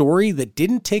was a story that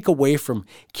didn't take away from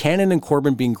Cannon and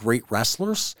Corbin being great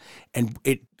wrestlers, and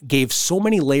it gave so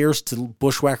many layers to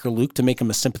Bushwhacker Luke to make him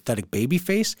a sympathetic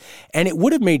babyface. And it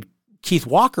would have made Keith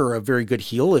Walker a very good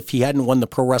heel if he hadn't won the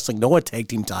Pro Wrestling Noah tag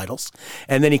team titles.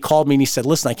 And then he called me and he said,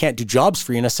 listen, I can't do jobs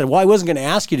for you. And I said, well, I wasn't going to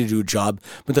ask you to do a job,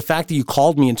 but the fact that you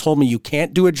called me and told me you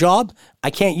can't do a job, I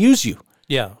can't use you.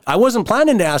 Yeah. I wasn't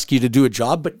planning to ask you to do a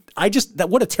job, but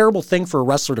what a terrible thing for a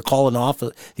wrestler to call the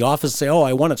office and say, oh,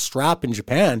 I want a strap in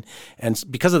Japan, and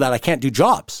because of that, I can't do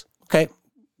jobs. Okay.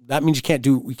 That means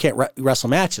you can't wrestle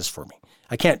matches for me.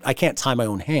 I can't tie my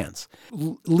own hands.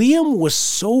 Liam was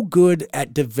so good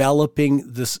at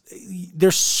developing this.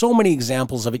 There's so many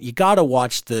examples of it. You got to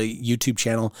watch the YouTube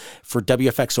channel for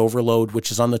WFX Overload,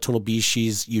 which is on the Total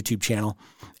BeezSheez YouTube channel,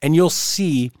 and you'll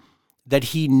see that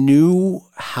he knew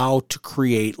how to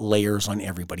create layers on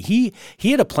everybody.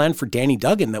 He had a plan for Danny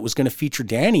Duggan that was going to feature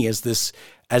Danny as this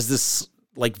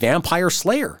like vampire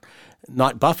slayer,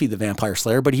 not Buffy the Vampire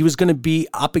Slayer, but he was going to be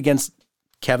up against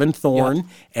Kevin Thorne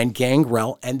and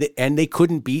Gangrel, and they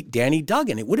couldn't beat Danny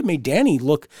Duggan. It would have made Danny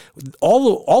look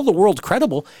all the world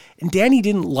credible, and Danny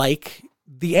didn't like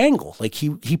the angle. Like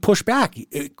he pushed back.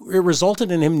 It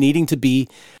resulted in him needing to be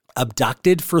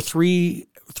abducted for three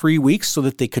weeks so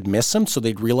that they could miss him, so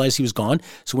they'd realize he was gone.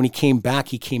 So when he came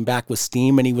back with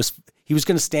steam, and he was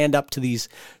going to stand up to these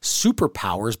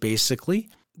superpowers, basically.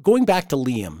 Going back to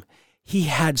Liam, he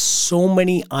had so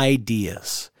many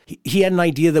ideas. He had an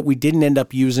idea that we didn't end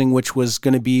up using, which was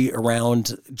going to be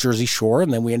around Jersey Shore,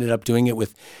 and then we ended up doing it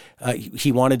with,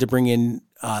 he wanted to bring in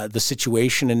The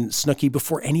Situation and Snooki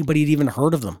before anybody had even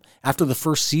heard of them, after the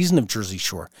first season of Jersey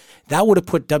Shore. That would have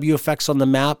put WFX on the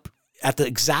map. At the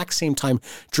exact same time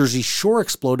Jersey Shore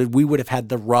exploded, we would have had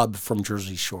the rub from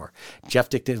Jersey Shore. Jeff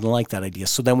Dick didn't like that idea.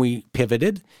 So then we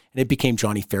pivoted, and it became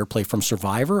Johnny Fairplay from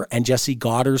Survivor and Jesse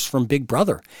Goddard from Big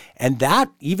Brother. And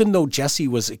that, even though Jesse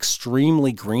was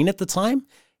extremely green at the time,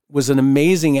 was an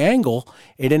amazing angle.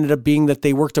 It ended up being that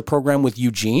they worked a program with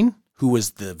Eugene, who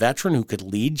was the veteran who could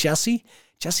lead Jesse.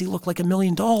 Jesse looked like $1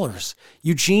 million.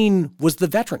 Eugene was the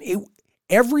veteran.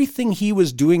 Everything he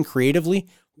was doing creatively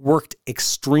worked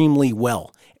extremely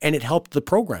well, and it helped the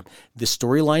program. The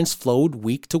storylines flowed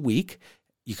week to week.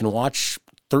 You can watch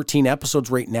 13 episodes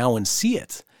right now and see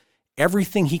it.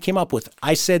 Everything he came up with.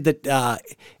 I said that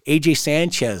AJ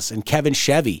Sanchez and Kevin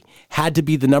Chevy had to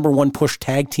be the #1 push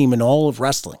tag team in all of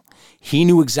wrestling. He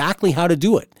knew exactly how to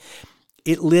do it.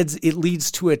 It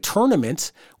leads to a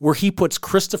tournament where he puts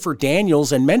Christopher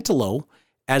Daniels and Mentolo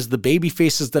as the baby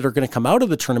faces that are going to come out of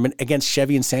the tournament against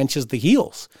Chevy and Sanchez, the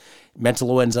heels.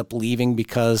 Mentolo ends up leaving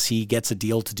because he gets a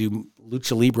deal to do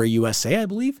Lucha Libre USA, I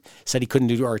believe. Said he couldn't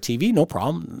do RTV, no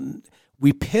problem.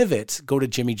 We pivot, go to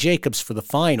Jimmy Jacobs for the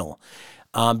final.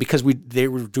 Because they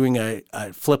were doing a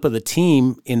flip of the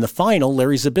team in the final.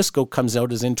 Larry Zbyszko comes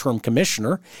out as interim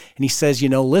commissioner, and he says,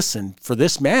 listen, for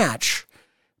this match,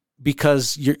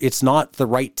 because it's not the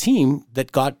right team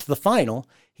that got to the final,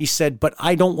 he said, but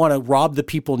I don't want to rob the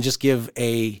people and just give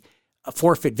a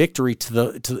forfeit victory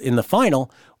in the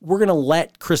final. We're going to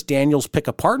let Chris Daniels pick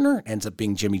a partner. Ends up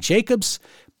being Jimmy Jacobs.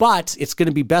 But it's going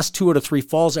to be best 2 out of 3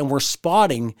 falls, and we're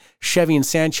spotting Chevy and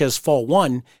Sanchez fall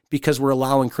 1 because we're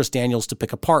allowing Chris Daniels to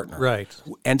pick a partner. Right.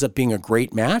 Ends up being a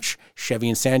great match. Chevy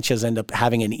and Sanchez end up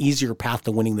having an easier path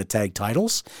to winning the tag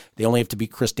titles. They only have to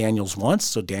beat Chris Daniels once,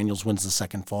 so Daniels wins the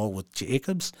second fall with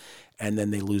Jacobs, and then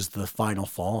they lose the final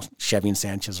fall. Chevy and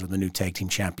Sanchez are the new tag team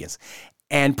champions.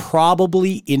 And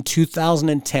probably in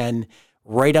 2010,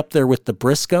 right up there with the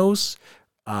Briscoes,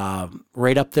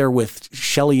 right up there with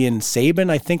Shelley and Sabin,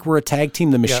 I think were a tag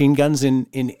team, the Machine Guns in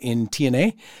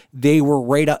TNA. They were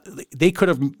right up. They could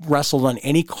have wrestled on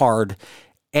any card,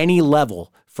 any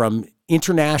level, from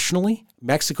internationally,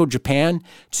 Mexico, Japan,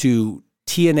 to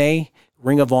TNA,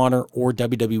 Ring of Honor, or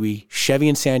WWE. Chevy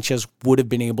and Sanchez would have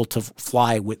been able to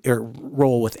fly with or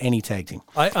roll with any tag team.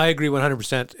 I agree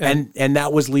 100%. And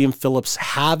that was Liam Phillips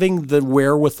having the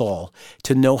wherewithal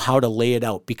to know how to lay it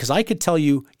out. Because I could tell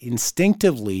you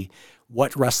instinctively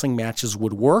what wrestling matches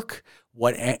would work,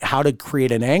 how to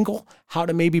create an angle, how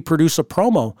to maybe produce a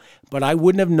promo, but I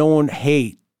wouldn't have known,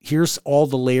 hey, here's all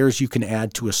the layers you can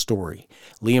add to a story.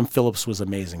 Liam Phillips was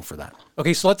amazing for that.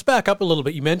 Okay, so let's back up a little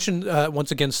bit. You mentioned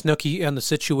once again Snooki and the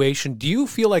situation. Do you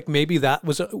feel like maybe that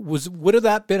would have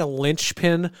that been a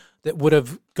linchpin that would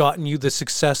have gotten you the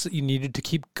success that you needed to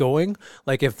keep going?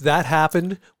 Like if that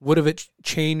happened, would have it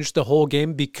changed the whole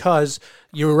game? Because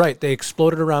you were right, they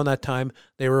exploded around that time.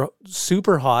 They were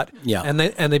super hot, and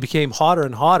they became hotter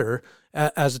and hotter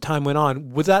as the time went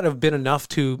on. Would that have been enough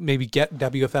to maybe get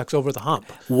WFX over the hump?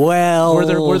 Well,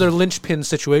 were there linchpin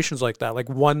situations like that, like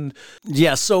one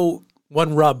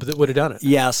rub that would have done it?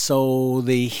 Yeah. So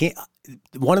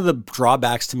one of the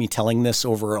drawbacks to me telling this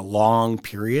over a long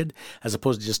period, as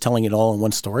opposed to just telling it all in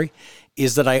one story,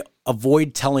 is that I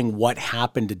avoid telling what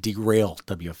happened to derail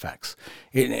WFX.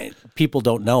 People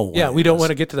don't know. Yeah, we don't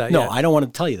want to get to that. No, yet. I don't want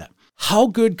to tell you that. How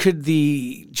good could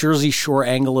the Jersey Shore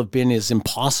angle have been is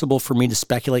impossible for me to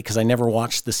speculate because I never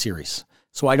watched the series.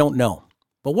 So I don't know.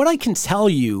 But what I can tell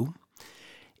you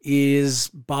is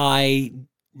by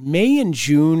May and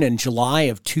June and July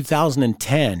of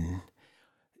 2010,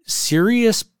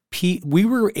 we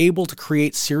were able to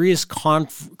create serious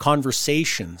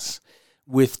conversations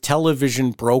with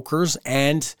television brokers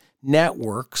and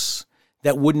networks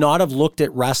that would not have looked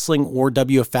at wrestling or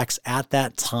WFX at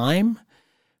that time.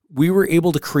 We were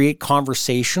able to create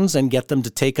conversations and get them to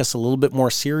take us a little bit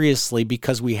more seriously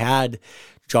because we had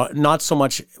not so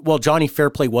much, well, Johnny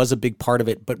Fairplay was a big part of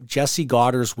it, but Jesse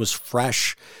Goddard was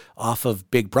fresh off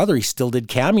of Big Brother. He still did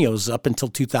cameos up until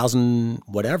 2000,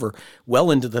 whatever,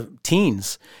 well into the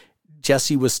teens.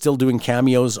 Jesse was still doing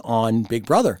cameos on Big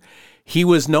Brother. He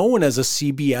was known as a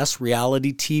CBS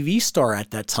reality TV star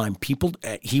at that time.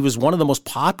 He was one of the most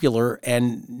popular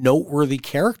and noteworthy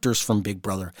characters from Big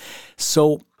Brother.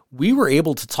 So we were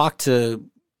able to talk to,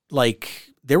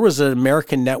 there was an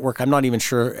American network, I'm not even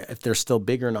sure if they're still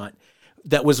big or not,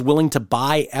 that was willing to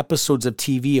buy episodes of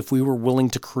TV if we were willing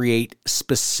to create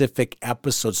specific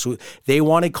episodes. So they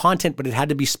wanted content, but it had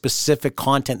to be specific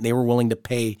content. They were willing to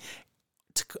pay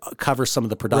to cover some of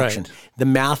the production. Right. The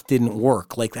math didn't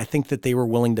work. I think that they were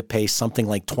willing to pay something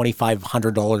like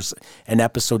 $2,500 an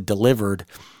episode delivered.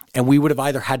 And we would have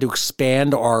either had to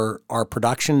expand our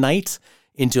production night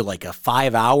into a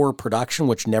 5-hour production,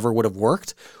 which never would have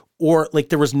worked, or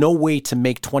there was no way to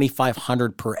make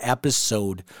 $2,500 per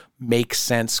episode make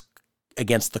sense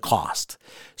against the cost.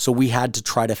 So we had to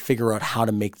try to figure out how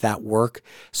to make that work.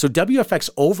 So WFX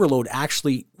Overload,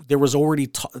 actually, there was already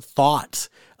thought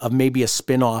of maybe a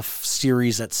spin-off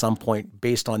series at some point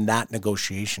based on that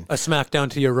negotiation. A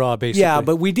SmackDown to your Raw, basically. Yeah,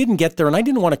 but we didn't get there, and I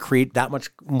didn't want to create that much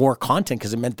more content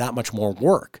because it meant that much more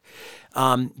work.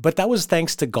 But that was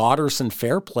thanks to Goddard and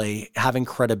Fairplay having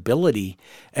credibility.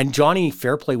 And Johnny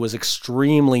Fairplay was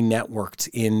extremely networked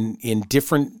in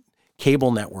different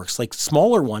cable networks,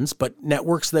 smaller ones, but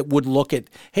networks that would look at,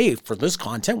 hey, for this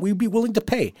content, we'd be willing to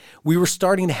pay. We were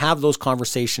starting to have those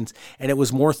conversations, and it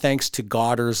was more thanks to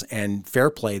Goddard and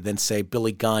Fairplay than, say,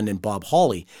 Billy Gunn and Bob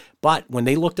Hawley. But when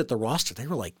they looked at the roster, they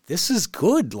were like, this is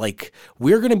good.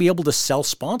 We're going to be able to sell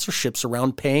sponsorships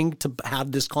around paying to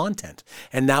have this content.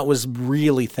 And that was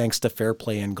really thanks to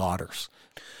Fairplay and Goddard.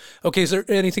 Okay, is there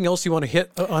anything else you want to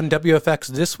hit on WFX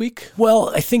this week? Well,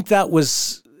 I think that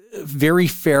was very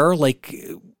fair.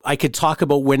 I could talk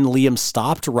about when Liam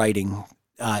stopped writing.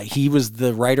 He was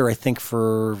the writer, I think,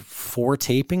 for 4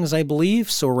 tapings, I believe.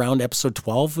 So around episode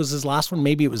 12 was his last one.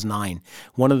 Maybe it was 9,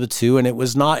 one of the two. And it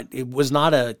was not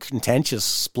a contentious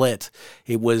split.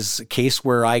 It was a case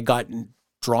where I got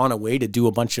drawn away to do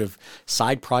a bunch of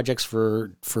side projects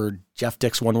for Jeff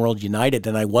Dick's One World United,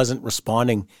 and I wasn't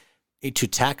responding to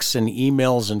texts and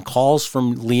emails and calls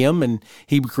from Liam, and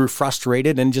he grew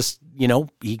frustrated and just,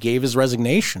 he gave his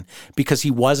resignation because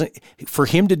for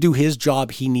him to do his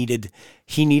job, he needed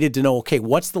to know, okay,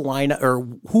 what's the line, or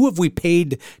who have we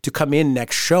paid to come in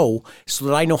next show so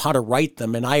that I know how to write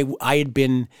them. And I had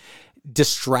been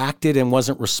distracted and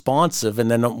wasn't responsive.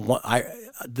 And then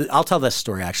I'll tell this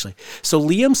story actually. So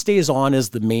Liam stays on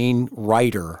as the main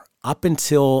writer up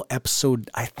until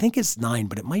episode, I think it's 9,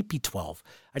 but it might be 12.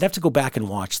 I'd have to go back and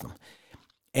watch them.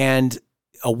 And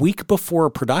a week before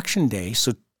production day,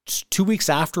 so 2 weeks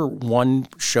after one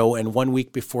show and 1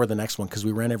 week before the next one, because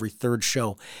we ran every third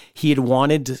show, he'd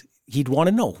want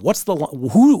to know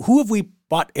who have we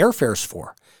bought airfares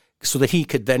for, so that he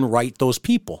could then write those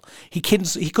people. He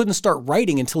couldn't start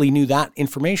writing until he knew that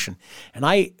information.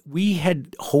 And we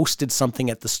had hosted something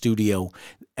at the studio,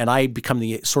 and I had become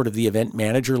the sort of the event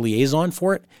manager liaison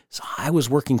for it. So I was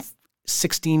working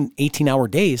 16, 18-hour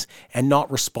days and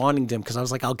not responding to him because I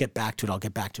was like, I'll get back to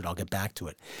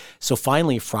it. So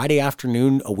finally, Friday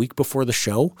afternoon, a week before the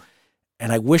show,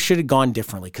 and I wish it had gone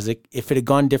differently, because if it had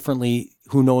gone differently,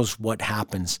 who knows what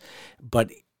happens.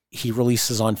 But he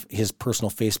releases on his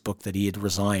personal Facebook that he had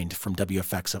resigned from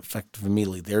WFX effective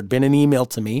immediately. There had been an email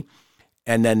to me,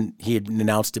 and then he had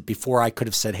announced it before I could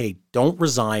have said, hey, don't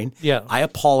resign. Yeah. I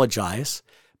apologize.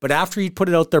 But after he put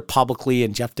it out there publicly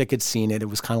and Jeff Dick had seen it, it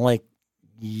was kind of like,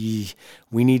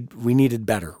 we needed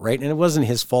better, right? And it wasn't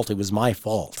his fault. It was my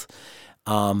fault.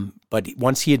 But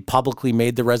once he had publicly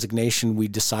made the resignation, we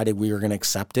decided we were going to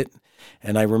accept it.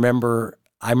 And I remember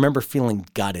feeling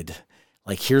gutted.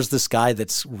 Like, here's this guy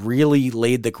that's really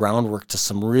laid the groundwork to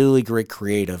some really great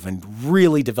creative and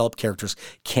really developed characters.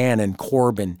 Cannon,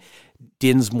 Corbin,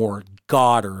 Dinsmore,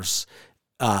 Godders,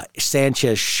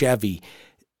 Sanchez, Chevy,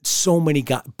 so many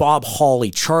guys, Bob Hawley,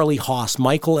 Charlie Haas,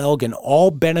 Michael Elgin, all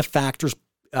benefactors,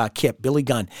 Kip, Billy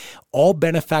Gunn, all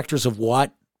benefactors of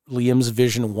what Liam's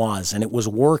vision was, and it was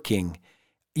working.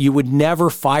 You would never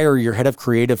fire your head of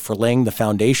creative for laying the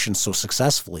foundation so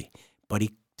successful, but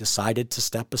he decided to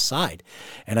step aside.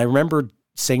 And I remember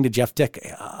saying to Jeff Dick,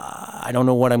 I don't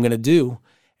know what I'm going to do.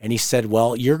 And he said,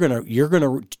 well, you're going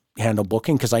to handle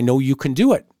booking because I know you can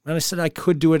do it. And I said, I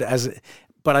could do it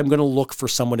but I'm going to look for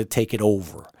someone to take it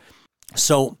over.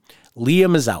 So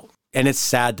Liam is out, and it's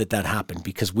sad that happened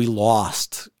because we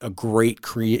lost a great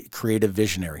creative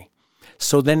visionary.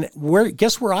 So then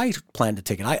guess where I plan to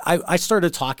take it? I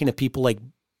started talking to people like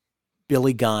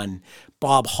Billy Gunn,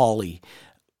 Bob Hawley,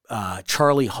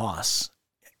 Charlie Haas,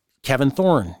 Kevin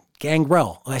Thorne,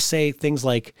 Gangrel. I say things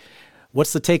like,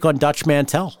 what's the take on Dutch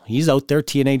Mantell? He's out there.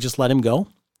 TNA just let him go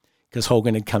because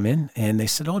Hogan had come in, and they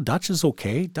said, oh, Dutch is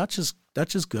okay. Dutch is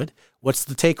good. What's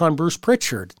the take on Bruce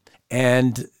Pritchard?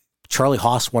 And Charlie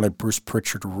Haas wanted Bruce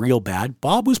Pritchard real bad.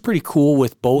 Bob was pretty cool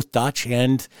with both Dutch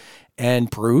and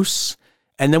Bruce.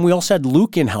 And then we also had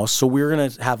Luke in-house, so we were going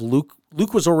to have Luke.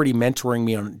 Luke was already mentoring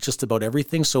me on just about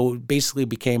everything, so it basically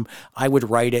became I would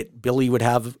write it, Billy would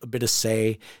have a bit of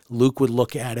say, Luke would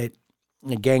look at it,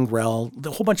 Gangrel,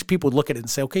 the whole bunch of people would look at it and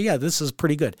say, okay, yeah, this is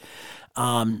pretty good.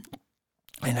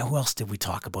 And who else did we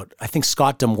talk about? I think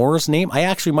Scott D'Amore's name. I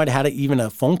actually might have had even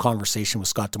a phone conversation with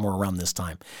Scott D'Amore around this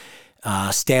time.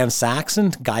 Stan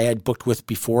Saxon, guy I'd booked with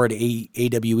before at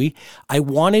AWE. I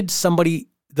wanted somebody,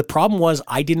 the problem was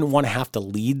I didn't want to have to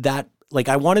lead that. Like,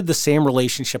 I wanted the same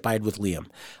relationship I had with Liam.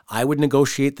 I would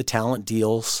negotiate the talent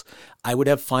deals. I would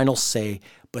have final say,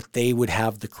 but they would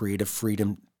have the creative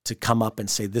freedom to come up and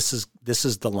say, this is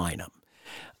the lineup.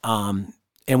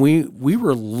 And we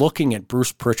were looking at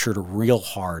Bruce Pritchard real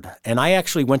hard. And I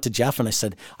actually went to Jeff and I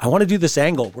said, I want to do this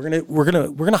angle. We're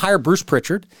gonna hire Bruce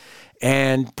Pritchard,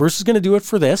 and Bruce is gonna do it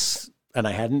for this. And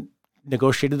I hadn't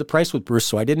negotiated the price with Bruce,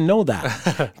 so I didn't know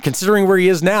that. Considering where he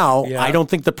is now, yeah. I don't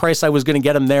think the price I was going to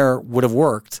get him there would have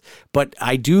worked. But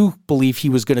I do believe he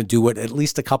was going to do it at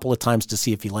least a couple of times to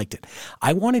see if he liked it.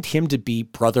 I wanted him to be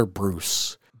Brother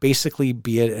Bruce, basically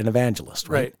be an evangelist,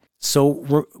 right?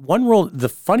 So the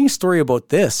funny story about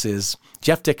this is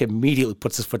Jeff Dick immediately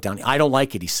puts his foot down. I don't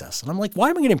like it, he says. And I'm like,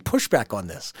 why am I getting pushback on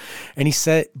this? And he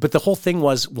said, but the whole thing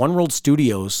was One World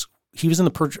Studios, he was in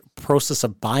the process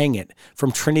of buying it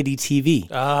from Trinity TV,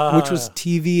 which was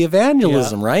TV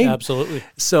evangelism, right? Absolutely.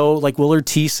 So like Willard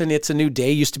Thiessen, It's a New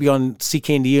Day, used to be on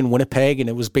CKND in Winnipeg, and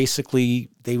it was basically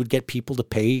they would get people to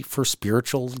pay for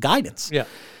spiritual guidance. Yeah.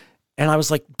 And I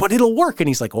was like, but it'll work. And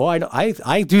he's like, oh,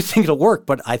 I do think it'll work,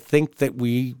 but I think that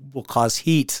we will cause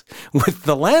heat with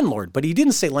the landlord. But he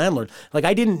didn't say landlord. Like,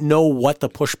 I didn't know what the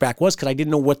pushback was because I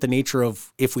didn't know what the nature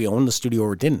of if we owned the studio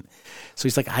or didn't. So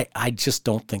he's like, I just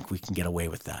don't think we can get away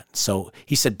with that. So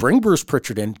he said, bring Bruce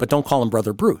Pritchard in, but don't call him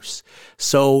Brother Bruce.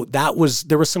 So there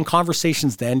was some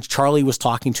conversations then. Charlie was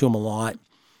talking to him a lot.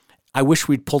 I wish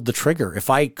we'd pulled the trigger. If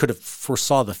I could have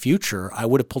foresaw the future, I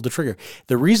would have pulled the trigger.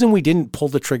 The reason we didn't pull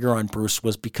the trigger on Bruce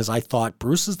was because I thought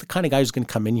Bruce is the kind of guy who's going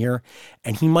to come in here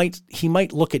and he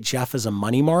might look at Jeff as a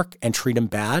money mark and treat him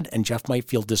bad, and Jeff might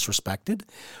feel disrespected.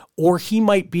 Or he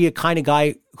might be a kind of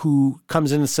guy who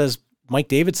comes in and says, Mike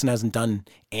Davidson hasn't done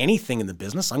anything in the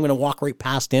business. I'm going to walk right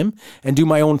past him and do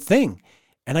my own thing.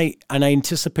 And I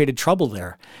anticipated trouble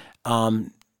there.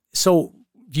 So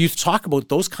you talk about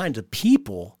those kinds of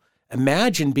people.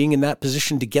 Imagine being in that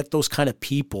position to get those kind of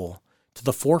people to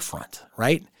the forefront,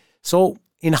 right? So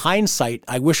in hindsight,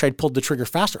 I wish I'd pulled the trigger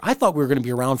faster. I thought we were going to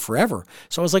be around forever.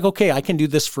 So I was like, okay, I can do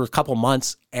this for a couple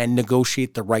months and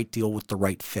negotiate the right deal with the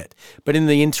right fit. But in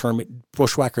the interim,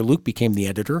 Bushwhacker Luke became the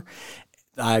editor.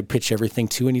 I'd pitch everything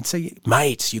to, and he'd say,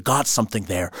 mate, you got something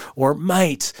there. Or,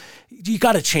 mate, you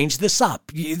got to change this up.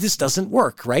 This doesn't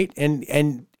work, right?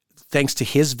 And thanks to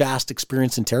his vast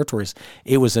experience in territories,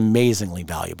 it was amazingly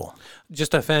valuable.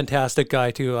 Just a fantastic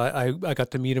guy too. I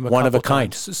got to meet him one of a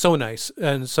kind. So nice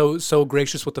and so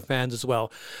gracious with the fans as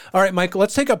well. All right, Michael,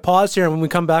 let's take a pause here, and when we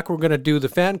come back, we're going to do the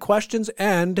fan questions,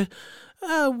 and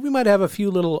we might have a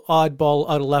few little oddball,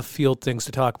 out of left field things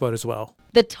to talk about as well.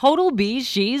 The Total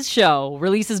BeezSheez Show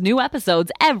releases new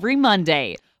episodes every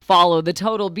Monday. Follow the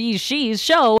Total BeezSheez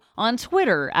Show on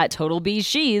Twitter at Total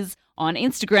BeezSheez, on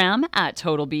Instagram at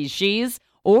Total BeezSheez,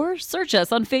 or search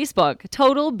us on Facebook,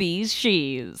 Total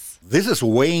BeezSheez. This is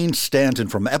Wayne Stanton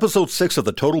from episode 6 of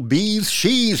the Total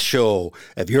BeezSheez Show.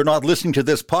 If you're not listening to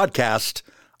this podcast,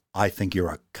 I think you're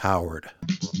a coward.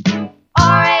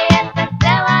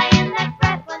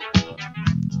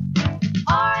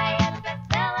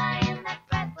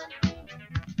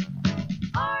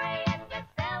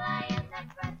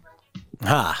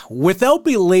 Without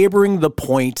belaboring the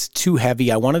point too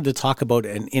heavy, I wanted to talk about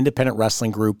an independent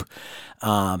wrestling group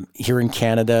here in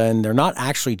Canada, and they're not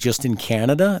actually just in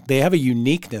Canada. They have a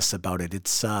uniqueness about it.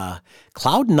 It's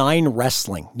Cloud9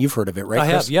 Wrestling. You've heard of it, right, I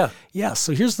Chris? have, yeah. Yeah,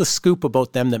 so here's the scoop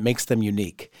about them that makes them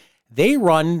unique. They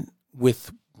run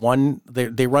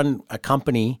they run a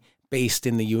company based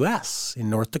in the U.S., in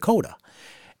North Dakota,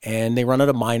 and they run out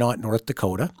of Minot, North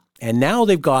Dakota, and now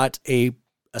they've got a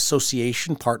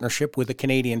association partnership with a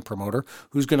Canadian promoter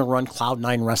who's going to run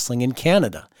Cloud9 Wrestling in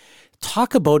Canada.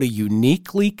 Talk about a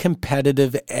uniquely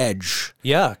competitive edge.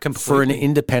 Yeah, completely. For an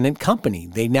independent company.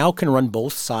 They now can run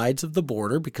both sides of the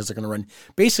border because they're going to run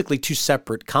basically two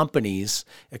separate companies,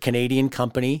 a Canadian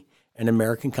company, an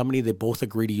American company. They both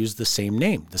agree to use the same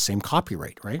name, the same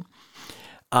copyright, right?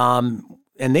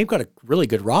 And they've got a really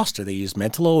good roster. They use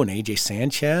Mentolo and AJ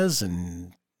Sanchez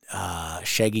and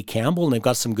Shaggy Campbell, and they've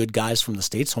got some good guys from the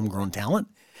States, homegrown talent.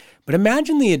 But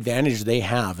imagine the advantage they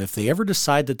have if they ever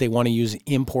decide that they want to use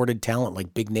imported talent,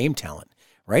 like big name talent,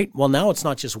 right? Well, now it's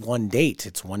not just one date.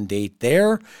 It's one date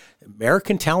there.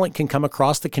 American talent can come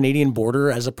across the Canadian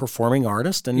border as a performing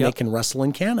artist, and they can wrestle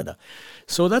in Canada.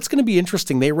 So that's going to be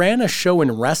interesting. They ran a show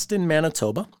in Reston,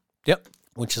 Manitoba. Yep.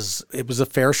 It was a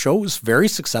fair show. It was very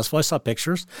successful. I saw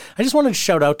pictures. I just wanted to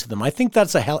shout out to them. I think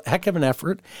that's a heck of an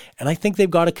effort, and I think they've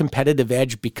got a competitive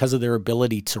edge because of their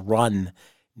ability to run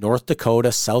North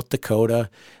Dakota, South Dakota,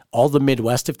 all the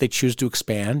Midwest if they choose to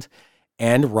expand,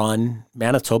 and run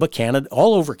Manitoba, Canada,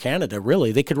 all over Canada,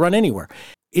 really. They could run anywhere.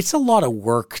 It's a lot of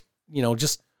work,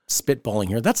 just spitballing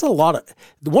here. That's a lot of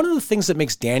 – one of the things that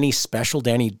makes Danny special,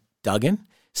 Danny Duggan,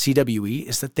 CWE,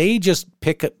 is that they just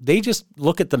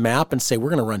look at the map and say, we're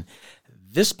going to run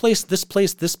this place, this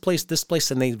place, this place, this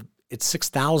place, and it's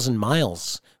 6,000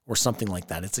 miles or something like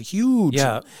that. It's a huge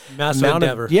massive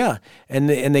endeavor. And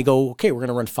they go, okay, we're going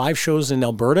to run 5 shows in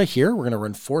Alberta here. We're going to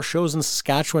run 4 shows in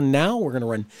Saskatchewan now. We're going to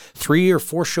run 3 or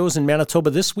 4 shows in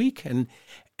Manitoba this week, and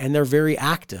they're very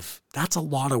active. That's a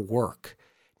lot of work.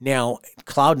 Now,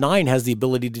 Cloud9 has the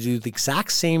ability to do the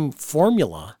exact same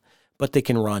formula, but they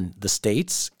can run the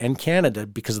States and Canada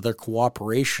because of their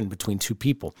cooperation between two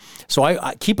people. So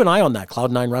I keep an eye on that,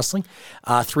 Cloud9 Wrestling.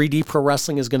 3D Pro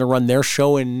Wrestling is going to run their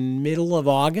show in middle of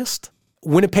August.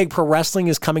 Winnipeg Pro Wrestling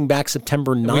is coming back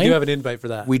September 9th. We do have an invite for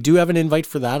that. We do have an invite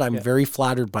for that. I'm very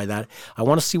flattered by that. I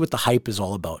want to see what the hype is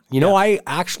all about. I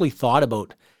actually thought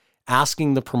about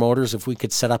asking the promoters if we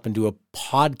could set up and do a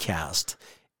podcast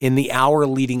in the hour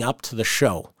leading up to the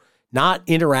show. not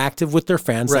interactive with their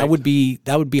fans. Right. That would be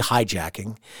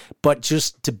hijacking. But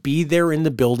just to be there in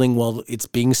the building while it's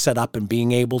being set up and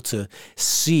being able to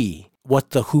see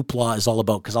what the hoopla is all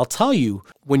about. Because I'll tell you,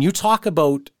 when you talk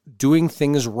about doing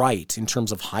things right in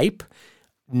terms of hype,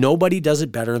 nobody does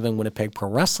it better than Winnipeg Pro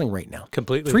Wrestling right now.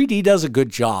 Completely. 3D does a good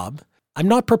job. I'm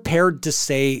not prepared to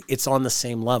say it's on the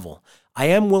same level. I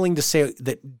am willing to say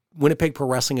that Winnipeg Pro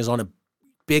Wrestling is on a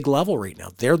big level right now.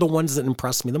 They're the ones that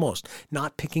impress me the most.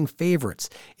 Not picking favorites.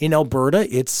 In Alberta,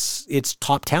 it's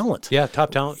top talent. Yeah,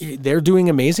 top talent. They're doing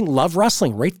amazing. Love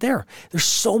Wrestling right there. There's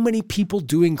so many people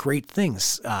doing great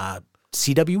things.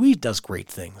 CWE does great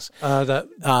things. That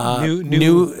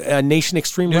New Nation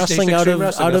Extreme Wrestling Nation out Extreme of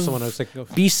Wrestling, out that's of the one I was thinking of.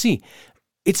 BC.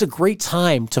 It's a great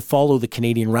time to follow the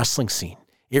Canadian wrestling scene.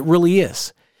 It really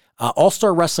is.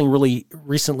 All-Star Wrestling really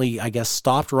recently, I guess,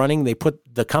 stopped running. They put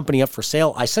the company up for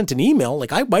sale. I sent an email,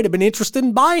 like I might have been interested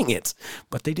in buying it,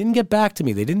 but they didn't get back to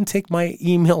me. They didn't take my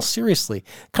email seriously.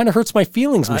 Kind of hurts my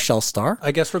feelings, Michelle Starr.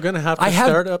 I guess we're going to have to I have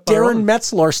start up our Darren own.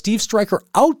 Metzler, Steve Stryker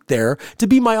out there to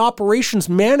be my operations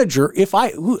manager.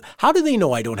 How do they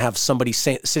know I don't have somebody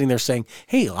sitting there saying,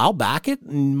 hey, I'll back it,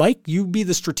 and Mike, you be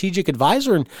the strategic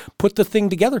advisor and put the thing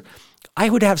together? I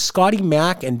would have Scotty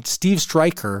Mack and Steve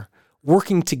Stryker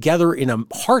working together in a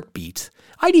heartbeat.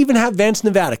 I'd even have Vance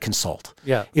Nevada consult.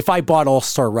 Yeah. If I bought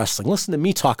All-Star Wrestling. Listen to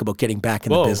me talk about getting back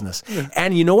in the Whoa. business.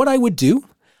 And you know what I would do?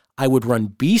 I would run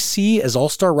BC as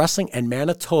All-Star Wrestling and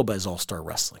Manitoba as All-Star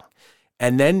Wrestling.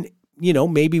 And then,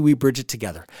 maybe we bridge it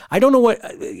together. I don't know.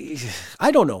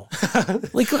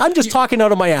 Like, I'm just talking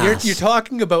out of my ass. You're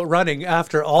talking about running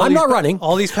after all. I'm not running.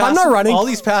 All these past, I'm not running. All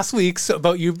these past weeks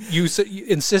about you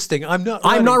insisting I'm not.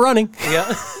 I'm not running.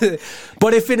 Yeah.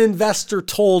 But if an investor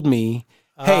told me,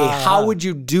 hey, how would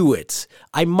you do it?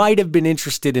 I might have been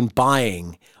interested in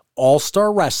buying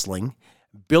All-Star Wrestling,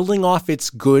 building off its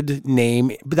good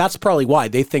name. But that's probably why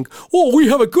they think, oh, we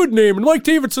have a good name and Mike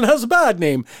Davidson has a bad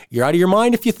name. You're out of your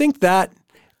mind if you think that.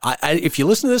 If you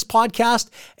listen to this podcast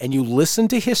and you listen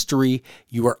to history,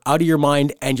 you are out of your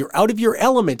mind and you're out of your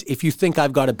element if you think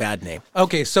I've got a bad name.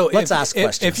 Okay, so Let's ask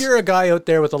questions. If you're a guy out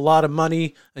there with a lot of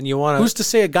money and you want to, Who's to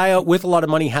say a guy out with a lot of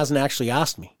money hasn't actually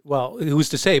asked me? well, who's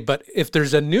to say? But if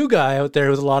there's a new guy out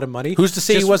there with a lot of money, Who's to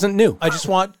say he wasn't new? I just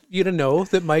want you to know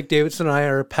that Mike Davidson and I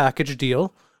are a package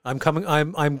deal.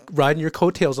 I'm riding your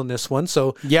coattails on this one.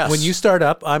 So Yes. when you start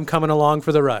up, I'm coming along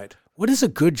for the ride. What is a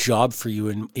good job for you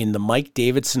in the Mike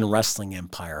Davidson wrestling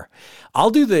empire?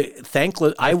 I'll do the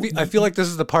thankless. I feel like this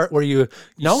is the part where you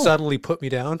No. suddenly put me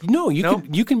down. No,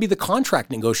 you can be the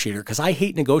contract negotiator because I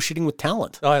hate negotiating with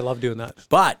talent. Oh, I love doing that.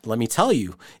 But let me tell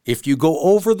you, if you go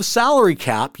over the salary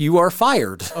cap, you are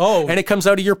fired. Oh. And it comes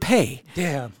out of your pay.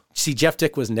 Damn. See, Jeff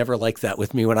Dick was never like that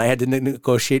with me when I had to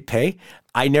negotiate pay.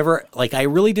 I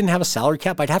really didn't have a salary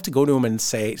cap. I'd have to go to him and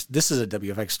say, this is a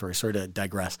WFX story, sorry to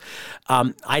digress.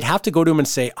 I'd have to go to him and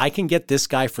say, I can get this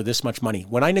guy for this much money.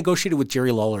 When I negotiated with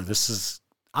Jerry Lawler,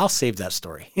 I'll save that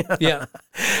story. Yeah.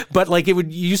 But like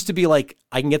used to be like,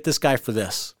 I can get this guy for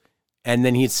this. And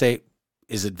then he'd say,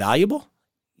 is it valuable?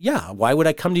 Yeah. Why would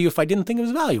I come to you if I didn't think it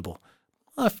was valuable?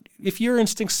 Well, if your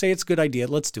instincts say it's a good idea,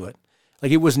 let's do it.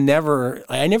 Like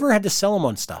I never had to sell him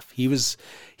on stuff. He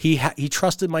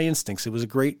trusted my instincts. It was a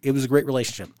great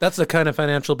relationship. That's the kind of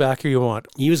financial backer you want.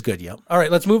 He was good, yeah. All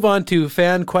right, let's move on to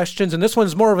fan questions. And this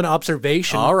one's more of an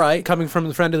observation. All right. Coming from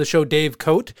the friend of the show, Dave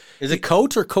Coate. Is it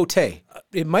Cote or Cote?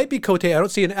 It might be Coate. I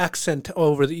don't see an accent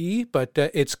over the E, but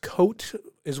it's Coate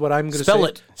is what I'm going to say. Spell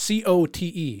it.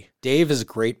 Cote. Dave is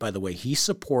great, by the way. He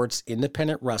supports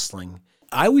independent wrestling.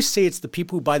 I always say it's the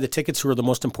people who buy the tickets who are the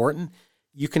most important.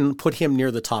 You can put him near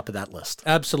the top of that list.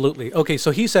 Absolutely. Okay,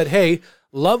 so he said, hey,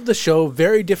 love the show.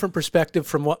 Very different perspective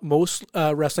from what most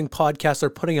wrestling podcasts are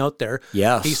putting out there.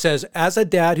 Yes. He says, as a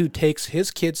dad who takes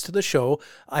his kids to the show,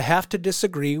 I have to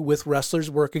disagree with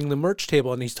wrestlers working the merch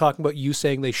table. And he's talking about you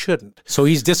saying they shouldn't. So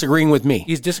he's disagreeing with me.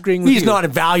 He's disagreeing with you. He's not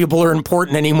valuable or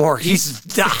important anymore. He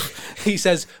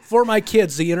says, for my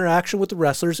kids, the interaction with the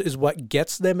wrestlers is what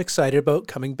gets them excited about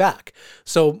coming back.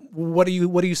 So what do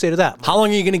you say to that? How long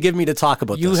are you going to give me to talk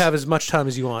about this? You have as much time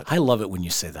as you want. I love it when you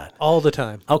say that. All the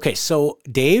time. Okay, so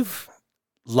Dave,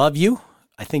 love you.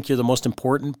 I think you're the most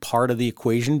important part of the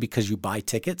equation because you buy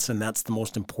tickets, and that's the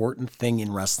most important thing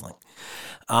in wrestling.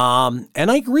 And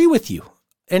I agree with you.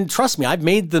 And trust me, I've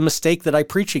made the mistake that I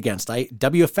preach against.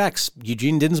 WFX,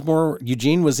 Eugene Dinsmore,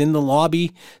 Eugene was in the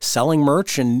lobby selling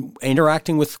merch and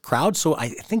interacting with crowds. So I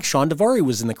think Sean Davari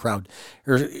was in the crowd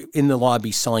or in the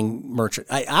lobby selling merch.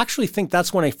 I actually think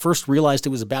that's when I first realized it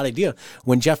was a bad idea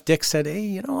when Jeff Dick said,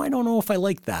 hey, I don't know if I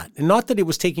like that. And not that it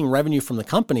was taking revenue from the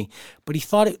company, but he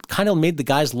thought it kind of made the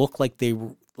guys look like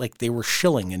they were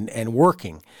shilling and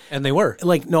working. And they were.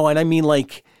 Like, no, and I mean,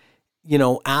 like, you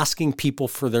know, asking people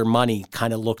for their money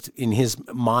kind of looked in his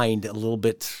mind a little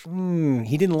bit,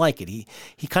 he didn't like it.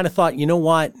 He kind of thought, you know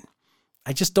what?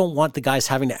 I just don't want the guys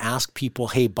having to ask people,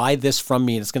 hey, buy this from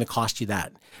me and it's going to cost you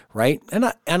that, right?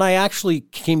 And I actually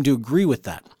came to agree with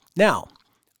that. Now,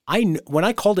 when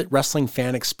I called it Wrestling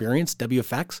Fan Experience,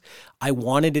 WFX, I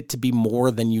wanted it to be more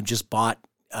than you just bought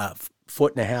a 1.5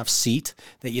 foot seat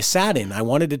that you sat in. I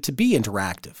wanted it to be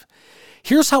interactive.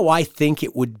 Here's how I think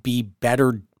it would be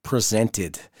better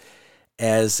presented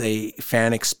as a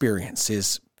fan experience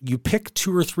is you pick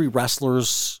 2 or 3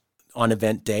 wrestlers on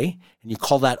event day and you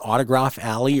call that Autograph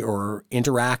Alley or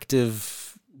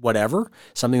interactive whatever,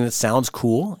 something that sounds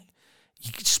cool.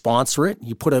 You sponsor it.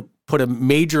 You put a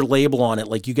major label on it,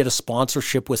 like you get a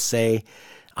sponsorship with, say,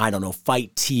 I don't know,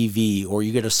 Fight TV, or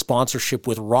you get a sponsorship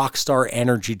with Rockstar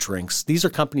Energy Drinks. These are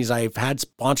companies I've had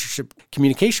sponsorship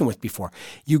communication with before.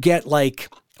 You get like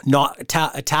not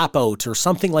a tap out or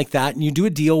something like that, and you do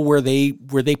a deal where they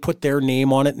put their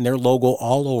name on it and their logo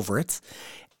all over it,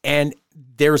 and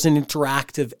there's an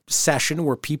interactive session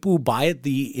where people who buy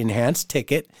the enhanced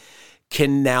ticket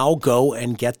can now go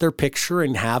and get their picture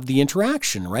and have the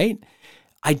interaction, right?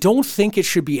 I don't think it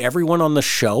should be everyone on the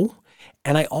show,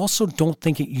 and I also don't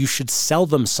think you should sell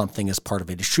them something as part of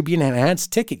it. It should be an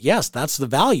enhanced ticket. Yes, that's the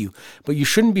value, but you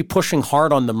shouldn't be pushing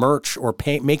hard on the merch or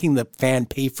making the fan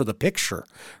pay for the picture,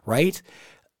 right?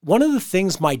 One of the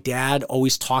things my dad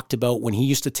always talked about when he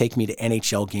used to take me to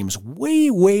NHL games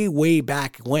way, way, way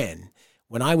back when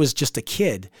I was just a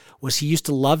kid, was he used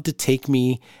to love to take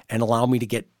me and allow me to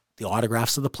get the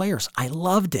autographs of the players. I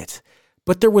loved it,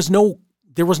 but there was no,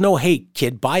 hey,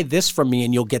 kid, buy this from me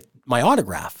and you'll get my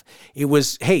autograph. It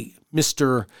was, hey,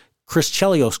 Mr. Chris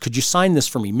Chelios, could you sign this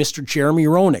for me? Mr. Jeremy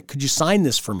Roenick, could you sign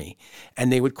this for me?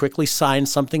 And they would quickly sign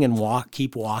something and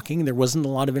keep walking. There wasn't a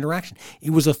lot of interaction.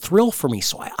 It was a thrill for me.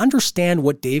 So I understand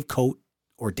what Dave Cote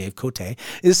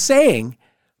is saying,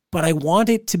 but I want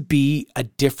it to be a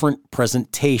different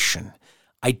presentation.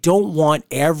 I don't want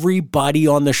everybody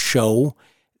on the show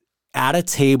at a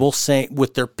table saying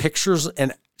with their pictures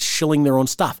and shilling their own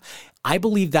stuff. I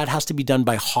believe that has to be done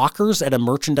by hawkers at a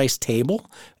merchandise table,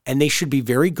 and they should be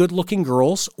very good-looking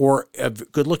girls or a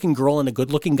good-looking girl and a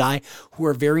good-looking guy who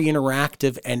are very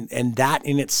interactive, and that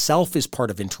in itself is part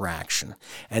of interaction.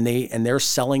 And they're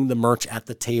selling the merch at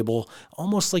the table,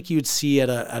 almost like you'd see at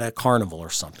a carnival or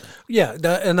something. Yeah,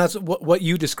 and that's what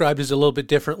you described is a little bit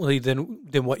differently than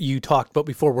what you talked about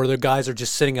before, where the guys are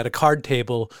just sitting at a card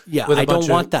table. Yeah, I don't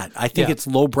want that. I think it's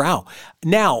lowbrow.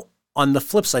 Now, on the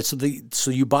flip side,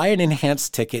 so you buy an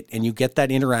enhanced ticket and you get that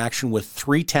interaction with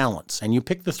 3 talents, and you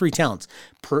pick the 3 talents.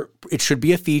 It should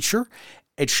be a feature.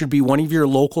 It should be one of your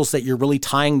locals that you're really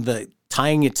tying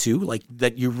it to, like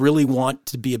that you really want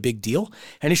to be a big deal,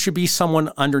 and it should be someone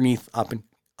underneath up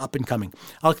and coming.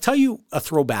 I'll tell you a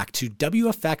throwback to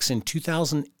WFX in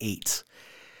 2008.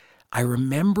 I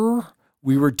remember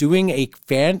we were doing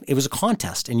it was a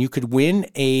contest, and you could win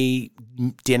a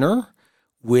dinner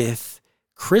with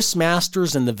Chris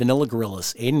Masters and the Vanilla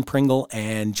Gorillas, Aiden Pringle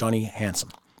and Johnny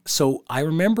Handsome. So I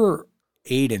remember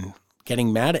Aiden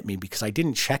getting mad at me because I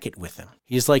didn't check it with him.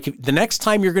 He's like, the next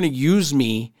time you're going to use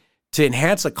me to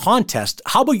enhance a contest,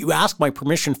 how about you ask my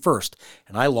permission first?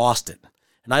 And I lost it.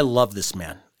 And I love this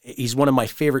man. He's one of my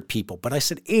favorite people. But I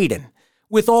said, Aiden,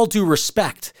 with all due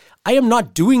respect, I am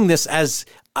not doing this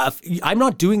I'm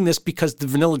not doing this because the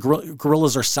Vanilla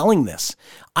Gorillas are selling this.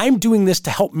 I'm doing this to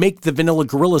help make the Vanilla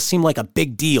Gorillas seem like a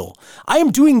big deal. I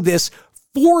am doing this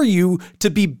for you to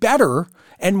be better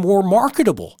and more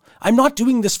marketable. I'm not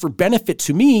doing this for benefit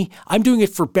to me. I'm doing it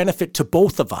for benefit to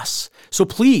both of us. So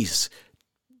please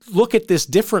look at this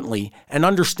differently and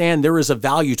understand there is a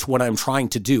value to what I'm trying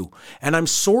to do. And I'm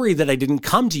sorry that I didn't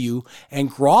come to you and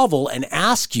grovel and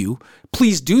ask you,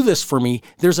 please do this for me.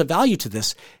 There's a value to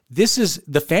this.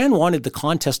 The fan wanted the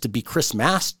contest to be Chris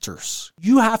Masters.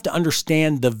 You have to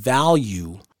understand the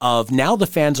value of, now the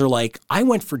fans are like, I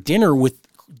went for dinner with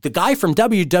the guy from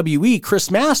WWE, Chris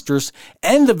Masters,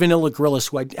 and the Vanilla Gorillas,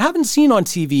 who I haven't seen on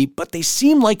TV, but they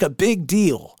seem like a big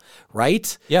deal,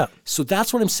 right? Yeah. So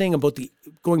that's what I'm saying about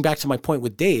going back to my point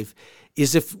with Dave,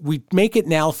 is if we make it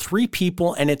now 3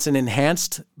 people and it's an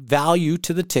enhanced value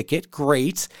to the ticket,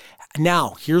 great.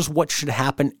 Now, here's what should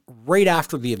happen right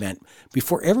after the event.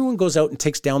 Before everyone goes out and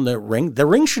takes down the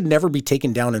ring should never be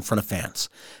taken down in front of fans.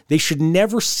 They should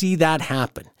never see that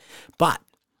happen. But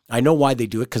I know why they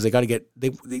do it, because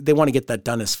they want to get that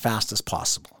done as fast as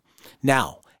possible.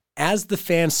 Now, as the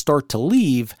fans start to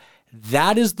leave,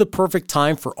 that is the perfect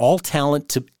time for all talent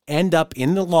to end up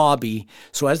in the lobby.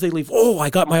 So as they leave, oh, I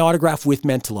got my autograph with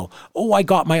Mentolo. Oh, I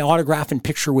got my autograph and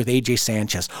picture with AJ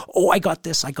Sanchez. Oh, I got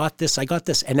this.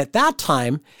 And at that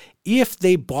time, if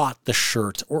they bought the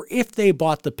shirt or if they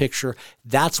bought the picture,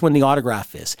 that's when the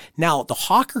autograph is. Now, the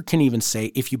hawker can even say,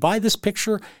 if you buy this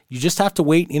picture, you just have to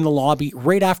wait in the lobby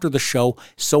right after the show.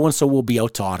 So-and-so will be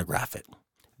out to autograph it.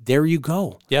 There you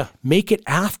go. Yeah. Make it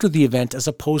after the event as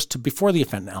opposed to before the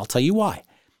event. And I'll tell you why.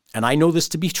 And I know this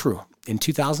to be true. In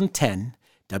 2010,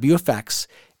 WFX,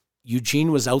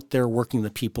 Eugene was out there working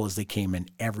the people as they came in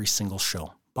every single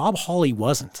show. Bob Holly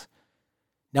wasn't.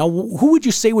 Now, who would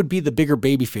you say would be the bigger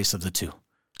babyface of the two?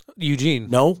 Eugene.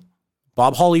 No.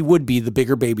 Bob Holly would be the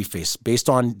bigger babyface based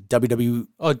on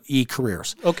WWE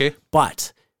careers. Okay.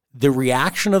 But the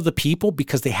reaction of the people,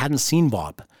 because they hadn't seen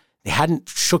Bob, they hadn't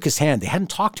shook his hand, they hadn't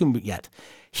talked to him yet.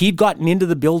 He'd gotten into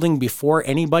the building before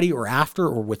anybody or after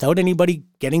or without anybody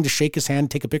getting to shake his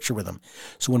hand, take a picture with him.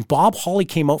 So when Bob Holly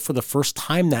came out for the first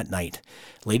time that night,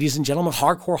 ladies and gentlemen,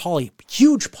 Hardcore Holly,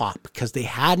 huge pop because they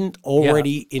hadn't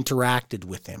already interacted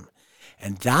with him.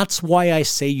 And that's why I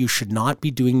say you should not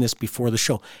be doing this before the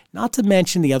show. Not to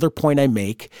mention the other point I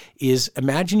make is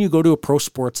imagine you go to a pro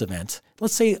sports event.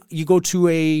 Let's say you go to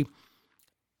a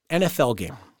NFL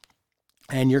game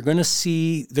and you're going to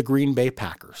see the Green Bay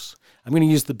Packers. I'm going to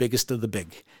use the biggest of the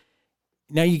big.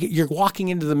 Now you're walking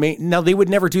into the main. Now they would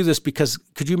never do this because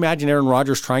could you imagine Aaron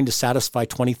Rodgers trying to satisfy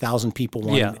 20,000 people?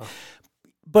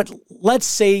 But let's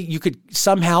say you could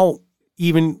somehow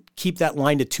even keep that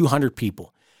line to 200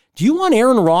 people. Do you want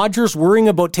Aaron Rodgers worrying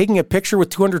about taking a picture with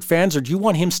 200 fans, or do you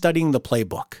want him studying the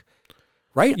playbook?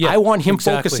 Right? Yeah, I want him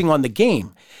exactly. focusing on the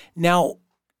game. Now,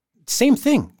 same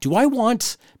thing. Do I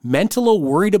want Mentolo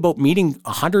worried about meeting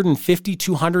 150,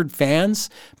 200 fans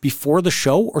before the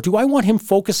show? Or do I want him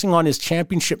focusing on his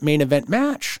championship main event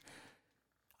match?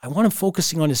 I want him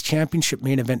focusing on his championship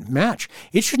main event match.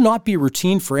 It should not be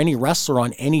routine for any wrestler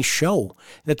on any show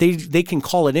that they can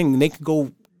call it in and they can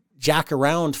go jack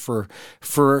around for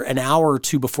an hour or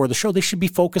two before the show. They should be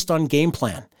focused on game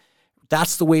plan.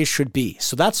 That's the way it should be.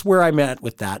 So that's where I'm at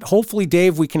with that. Hopefully,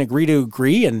 Dave, we can agree to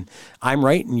agree, and I'm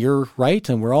right and you're right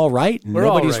and we're all right and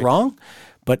nobody's wrong.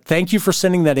 But thank you for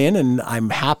sending that in, and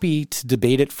I'm happy to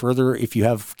debate it further. If you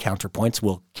have counterpoints,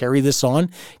 we'll carry this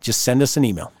on. Just send us an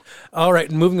email. All right,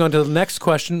 and moving on to the next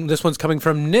question. This one's coming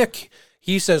from Nick.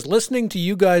 He says, listening to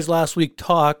you guys last week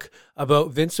talk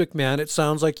about Vince McMahon, it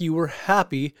sounds like you were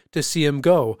happy to see him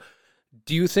go.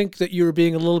 Do you think that you were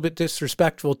being a little bit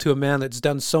disrespectful to a man that's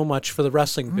done so much for the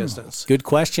wrestling business? Good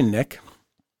question, Nick.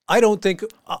 I don't think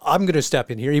I'm going to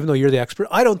step in here, even though you're the expert.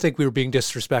 I don't think we were being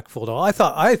disrespectful at all.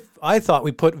 I thought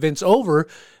we put Vince over,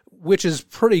 which is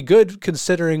pretty good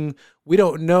considering we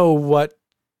don't know what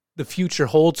the future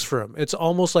holds for him. It's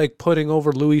almost like putting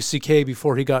over Louis C.K.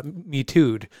 before he got Me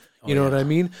Too'd. You know what I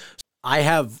mean? I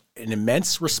have an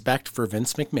immense respect for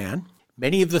Vince McMahon.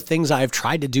 Many of the things I've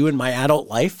tried to do in my adult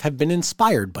life have been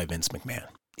inspired by Vince McMahon.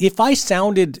 If I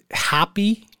sounded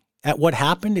happy at what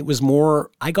happened, it was more,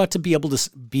 I got to be able to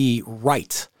be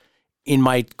right in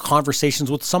my conversations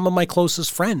with some of my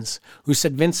closest friends who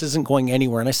said Vince isn't going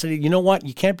anywhere. And I said, you know what?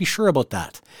 You can't be sure about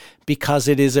that because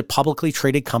it is a publicly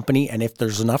traded company. And if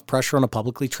there's enough pressure on a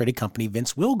publicly traded company,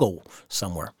 Vince will go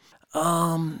somewhere.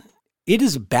 It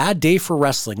is a bad day for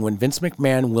wrestling when Vince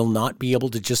McMahon will not be able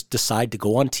to just decide to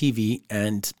go on TV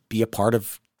and be a part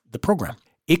of the program.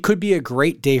 It could be a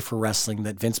great day for wrestling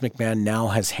that Vince McMahon now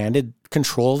has handed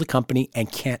control of the company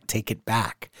and can't take it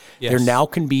back. Yes. There now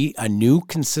can be a new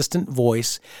consistent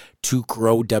voice to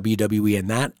grow WWE, and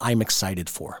that I'm excited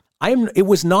for. It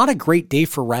was not a great day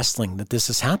for wrestling that this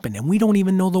has happened, and we don't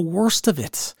even know the worst of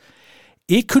it.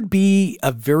 It could be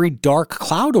a very dark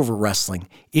cloud over wrestling.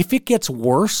 If it gets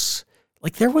worse,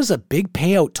 like there was a big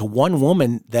payout to one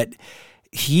woman that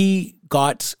he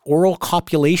got oral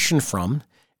copulation from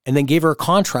and then gave her a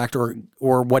contract or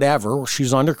whatever, or she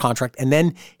was under contract. And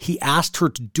then he asked her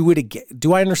to do it again.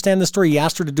 Do I understand the story? He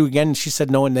asked her to do it again and she said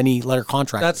no. And then he let her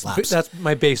contract lapse. That's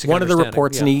my basic one of the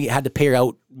reports, and he had to pay her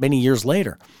out many years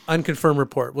later. Unconfirmed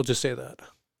report. We'll just say that.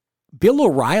 Bill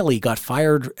O'Reilly got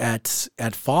fired at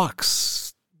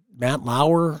Fox. Matt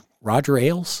Lauer, Roger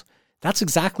Ailes. That's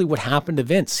exactly what happened to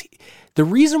Vince. The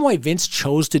reason why Vince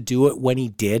chose to do it when he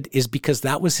did is because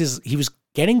that was he was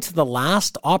getting to the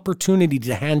last opportunity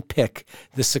to handpick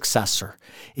the successor.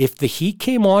 If the heat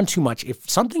came on too much, if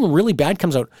something really bad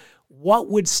comes out, what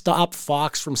would stop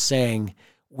Fox from saying,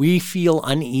 we feel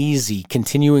uneasy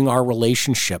continuing our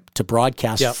relationship to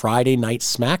broadcast Friday Night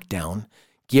SmackDown,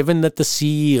 given that the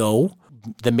CEO,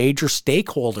 the major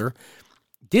stakeholder,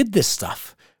 did this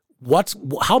stuff?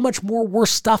 How much more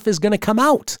worse stuff is going to come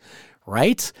out,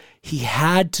 right? He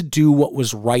had to do what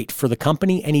was right for the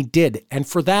company, and he did. And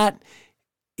for that,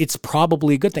 it's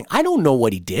probably a good thing. I don't know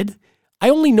what he did. I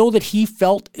only know that he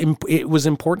felt it was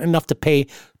important enough to pay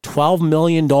 $12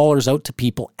 million out to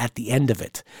people at the end of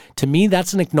it. To me,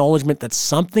 that's an acknowledgement that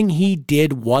something he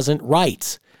did wasn't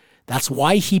right. That's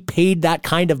why he paid that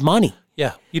kind of money.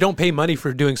 Yeah, you don't pay money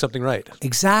for doing something right.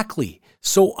 Exactly.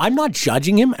 So I'm not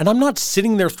judging him, and I'm not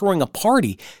sitting there throwing a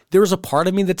party. There's a part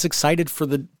of me that's excited for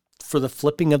the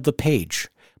flipping of the page.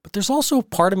 But there's also a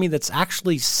part of me that's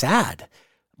actually sad.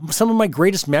 Some of my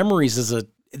greatest memories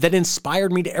that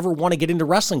inspired me to ever want to get into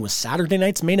wrestling was Saturday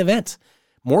night's main event.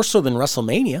 More so than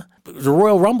WrestleMania. The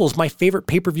Royal Rumble is my favorite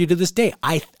pay-per-view to this day.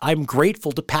 I'm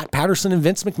grateful to Pat Patterson and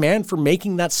Vince McMahon for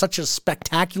making that such a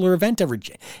spectacular event every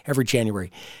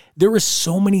January. There were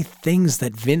so many things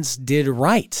that Vince did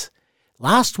right.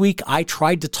 Last week, I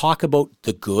tried to talk about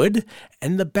the good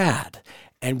and the bad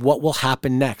and what will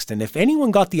happen next. And if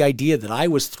anyone got the idea that I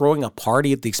was throwing a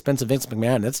party at the expense of Vince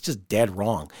McMahon, that's just dead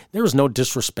wrong. There was no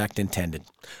disrespect intended.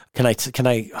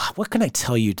 What can I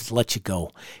tell you to let you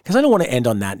go? Because I don't want to end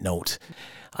on that note.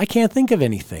 I can't think of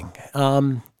anything.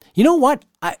 You know what?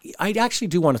 I actually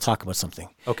do want to talk about something.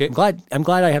 Okay. I'm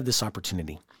glad I have this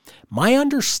opportunity.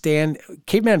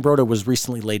 Caveman Broda was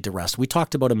recently laid to rest. We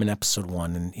talked about him in episode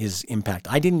 1 and his impact.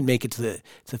 I didn't make it to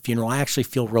the funeral. I actually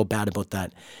feel real bad about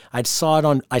that. I saw it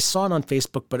on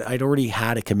Facebook, but I'd already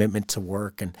had a commitment to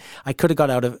work, and I could have got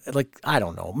out of I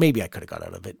don't know. Maybe I could have got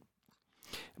out of it.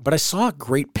 But I saw a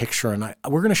great picture, and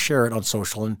we're going to share it on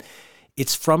social, and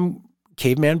it's from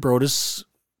Caveman Broda's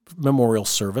memorial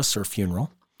service or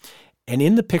funeral. And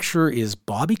in the picture is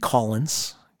Bobby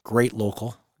Collins, great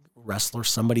local wrestler,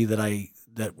 somebody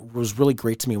that was really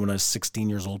great to me when I was 16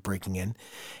 years old breaking in,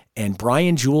 and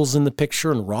Brian Jewell's in the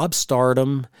picture, and Rob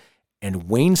Stardom, and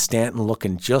Wayne Stanton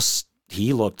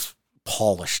he looked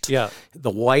polished. Yeah. The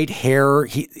white hair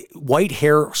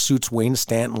suits Wayne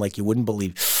Stanton like you wouldn't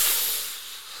believe.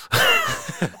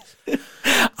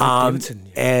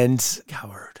 And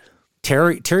coward.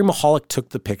 Terry Mahalik took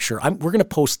the picture. We're going to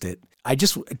post it.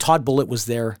 Todd Bullitt was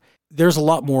there. There's a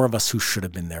lot more of us who should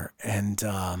have been there. And,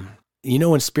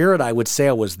 in spirit, I would say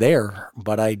I was there,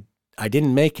 but I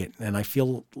didn't make it. And I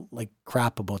feel like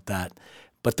crap about that.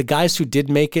 But the guys who did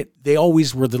make it, they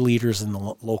always were the leaders in the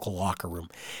local locker room.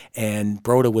 And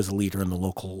Broda was a leader in the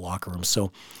local locker room.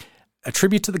 So a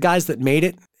tribute to the guys that made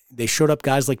it. They showed up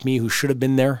guys like me who should have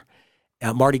been there.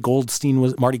 Marty Gold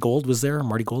was there.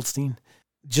 Marty Goldstein.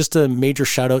 Just a major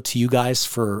shout out to you guys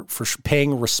for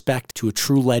paying respect to a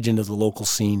true legend of the local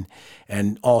scene,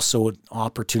 and also an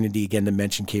opportunity again to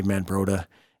mention Caveman Broda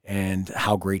and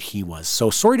how great he was. So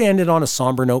sorry to end it on a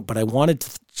somber note, but I wanted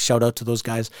to shout out to those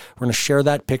guys. We're going to share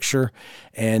that picture,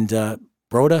 and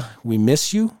Broda, we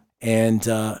miss you, and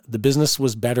the business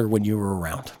was better when you were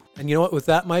around. And you know what? With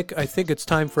that, Mike, I think it's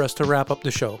time for us to wrap up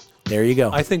the show. There you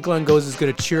go. I think Glenn Goes is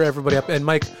going to cheer everybody up. And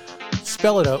Mike,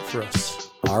 spell it out for us.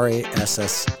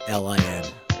 RASSLIN.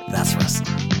 That's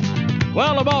wrestling.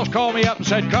 Well, the boss called me up and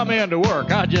said, come in to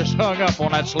work. I just hung up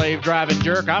on that slave-driving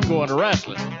jerk. I'm going to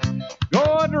wrestling.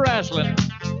 Going to wrestling.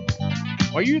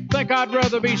 Well, you'd think I'd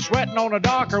rather be sweating on a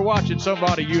dock or watching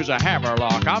somebody use a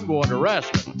hammerlock. I'm going to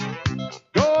wrestling.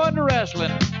 Going to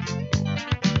wrestling.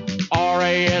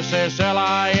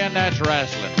 RASSLIN, that's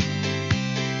wrestling.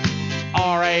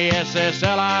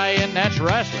 RASSLIN, that's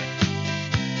wrestling.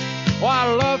 Well,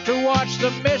 I love to watch the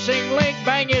missing link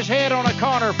bang his head on a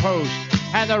corner post,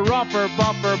 and the romper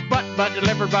bumper butt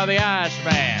delivered by the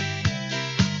Iceman.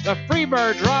 The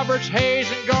Freebirds, Roberts,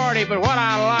 Hayes, and Gardy, but what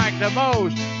I like the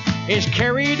most is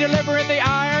Kerry delivering the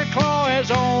Iron Claw as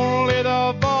only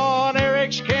the Von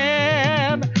Erichs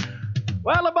can.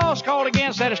 Well, the boss called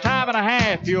again, said it's time and a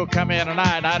half. You'll come in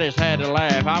tonight, and I just had to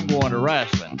laugh. I'm going to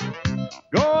wrestling.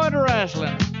 Going to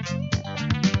wrestling.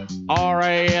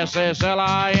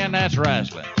 RASSLIN, that's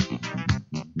wrestling.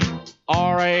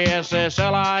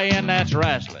 RASSLIN, that's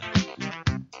wrestling.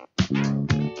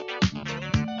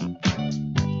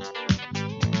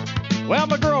 Well,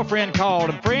 my girlfriend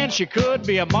called, and friend, she could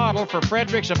be a model for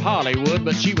Fredericks of Hollywood,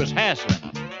 but she was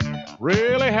hassling.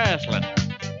 Really hassling.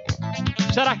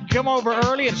 Said I could come over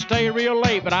early and stay real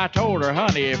late, but I told her,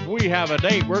 honey, if we have a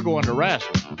date, we're going to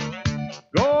wrestling.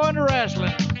 Going to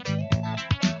wrestling.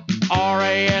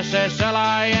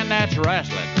 RASSLIN, that's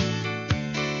wrestling.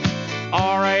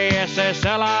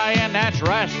 RASSLIN, that's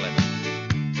wrestling.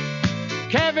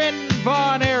 Kevin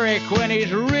Von Erich, when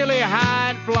he's really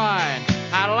high and flying.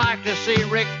 I like to see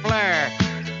Ric Flair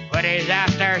when he's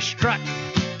out there strutting.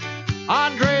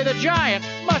 Andre the Giant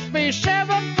must be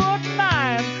 7'9".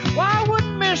 Well, I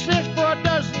wouldn't miss this for a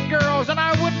dozen girls, and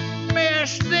I wouldn't miss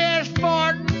risk this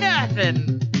for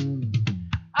nothing.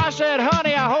 I said,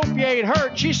 honey, I hope you ain't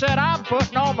hurt. She said, I'm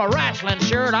putting on my wrestling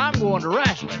shirt. I'm going to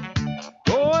wrestling.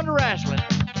 Going to wrestling.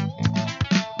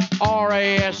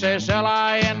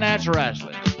 R-A-S-S-L-I-N, that's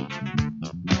wrestling.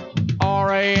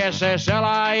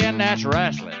 R-A-S-S-L-I-N, that's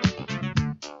wrestling.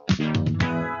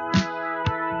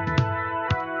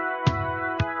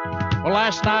 Well,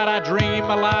 last night I dreamed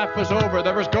my life was over.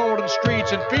 There was golden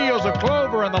streets and fields of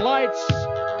clover, and the lights,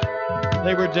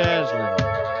 they were dazzling.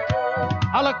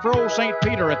 I looked for old St.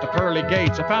 Peter at the pearly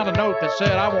gates. I found a note that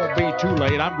said, I won't be too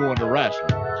late. I'm going to wrestling.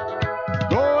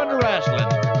 Going to wrestling.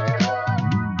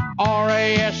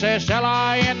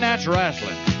 R-A-S-S-L-I-N, that's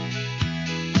wrestling.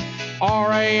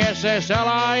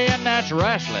 R-A-S-S-L-I-N, that's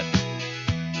wrestling.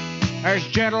 There's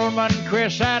Gentleman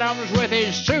Chris Adams with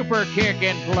his super kick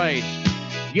in place.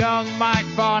 Young Mike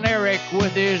Von Erich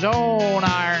with his own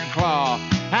iron claw.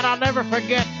 And I'll never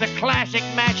forget the classic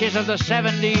matches of the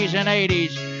 70s and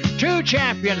 80s. Two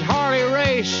champions, Harley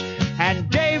Race and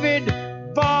David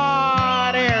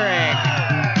Von Erich.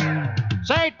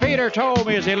 St. Peter told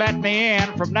me as he let me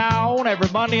in, from now on, every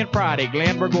Monday and Friday,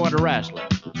 Glenn, we're going to wrestling.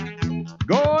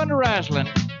 Going to wrestling.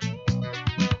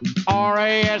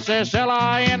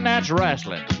 R-A-S-S-L-I-N, that's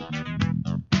wrestling.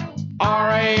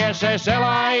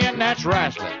 R-A-S-S-L-I-N, that's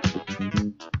wrestling.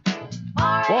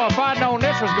 Boy, if I'd known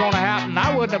this was going to happen,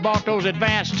 I wouldn't have bought those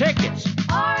advance tickets.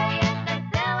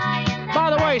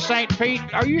 By the way, St. Pete,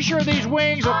 are you sure these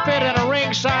wings will fit in a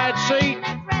ringside seat?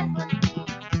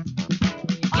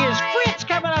 Is Fritz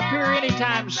coming up here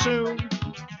anytime soon?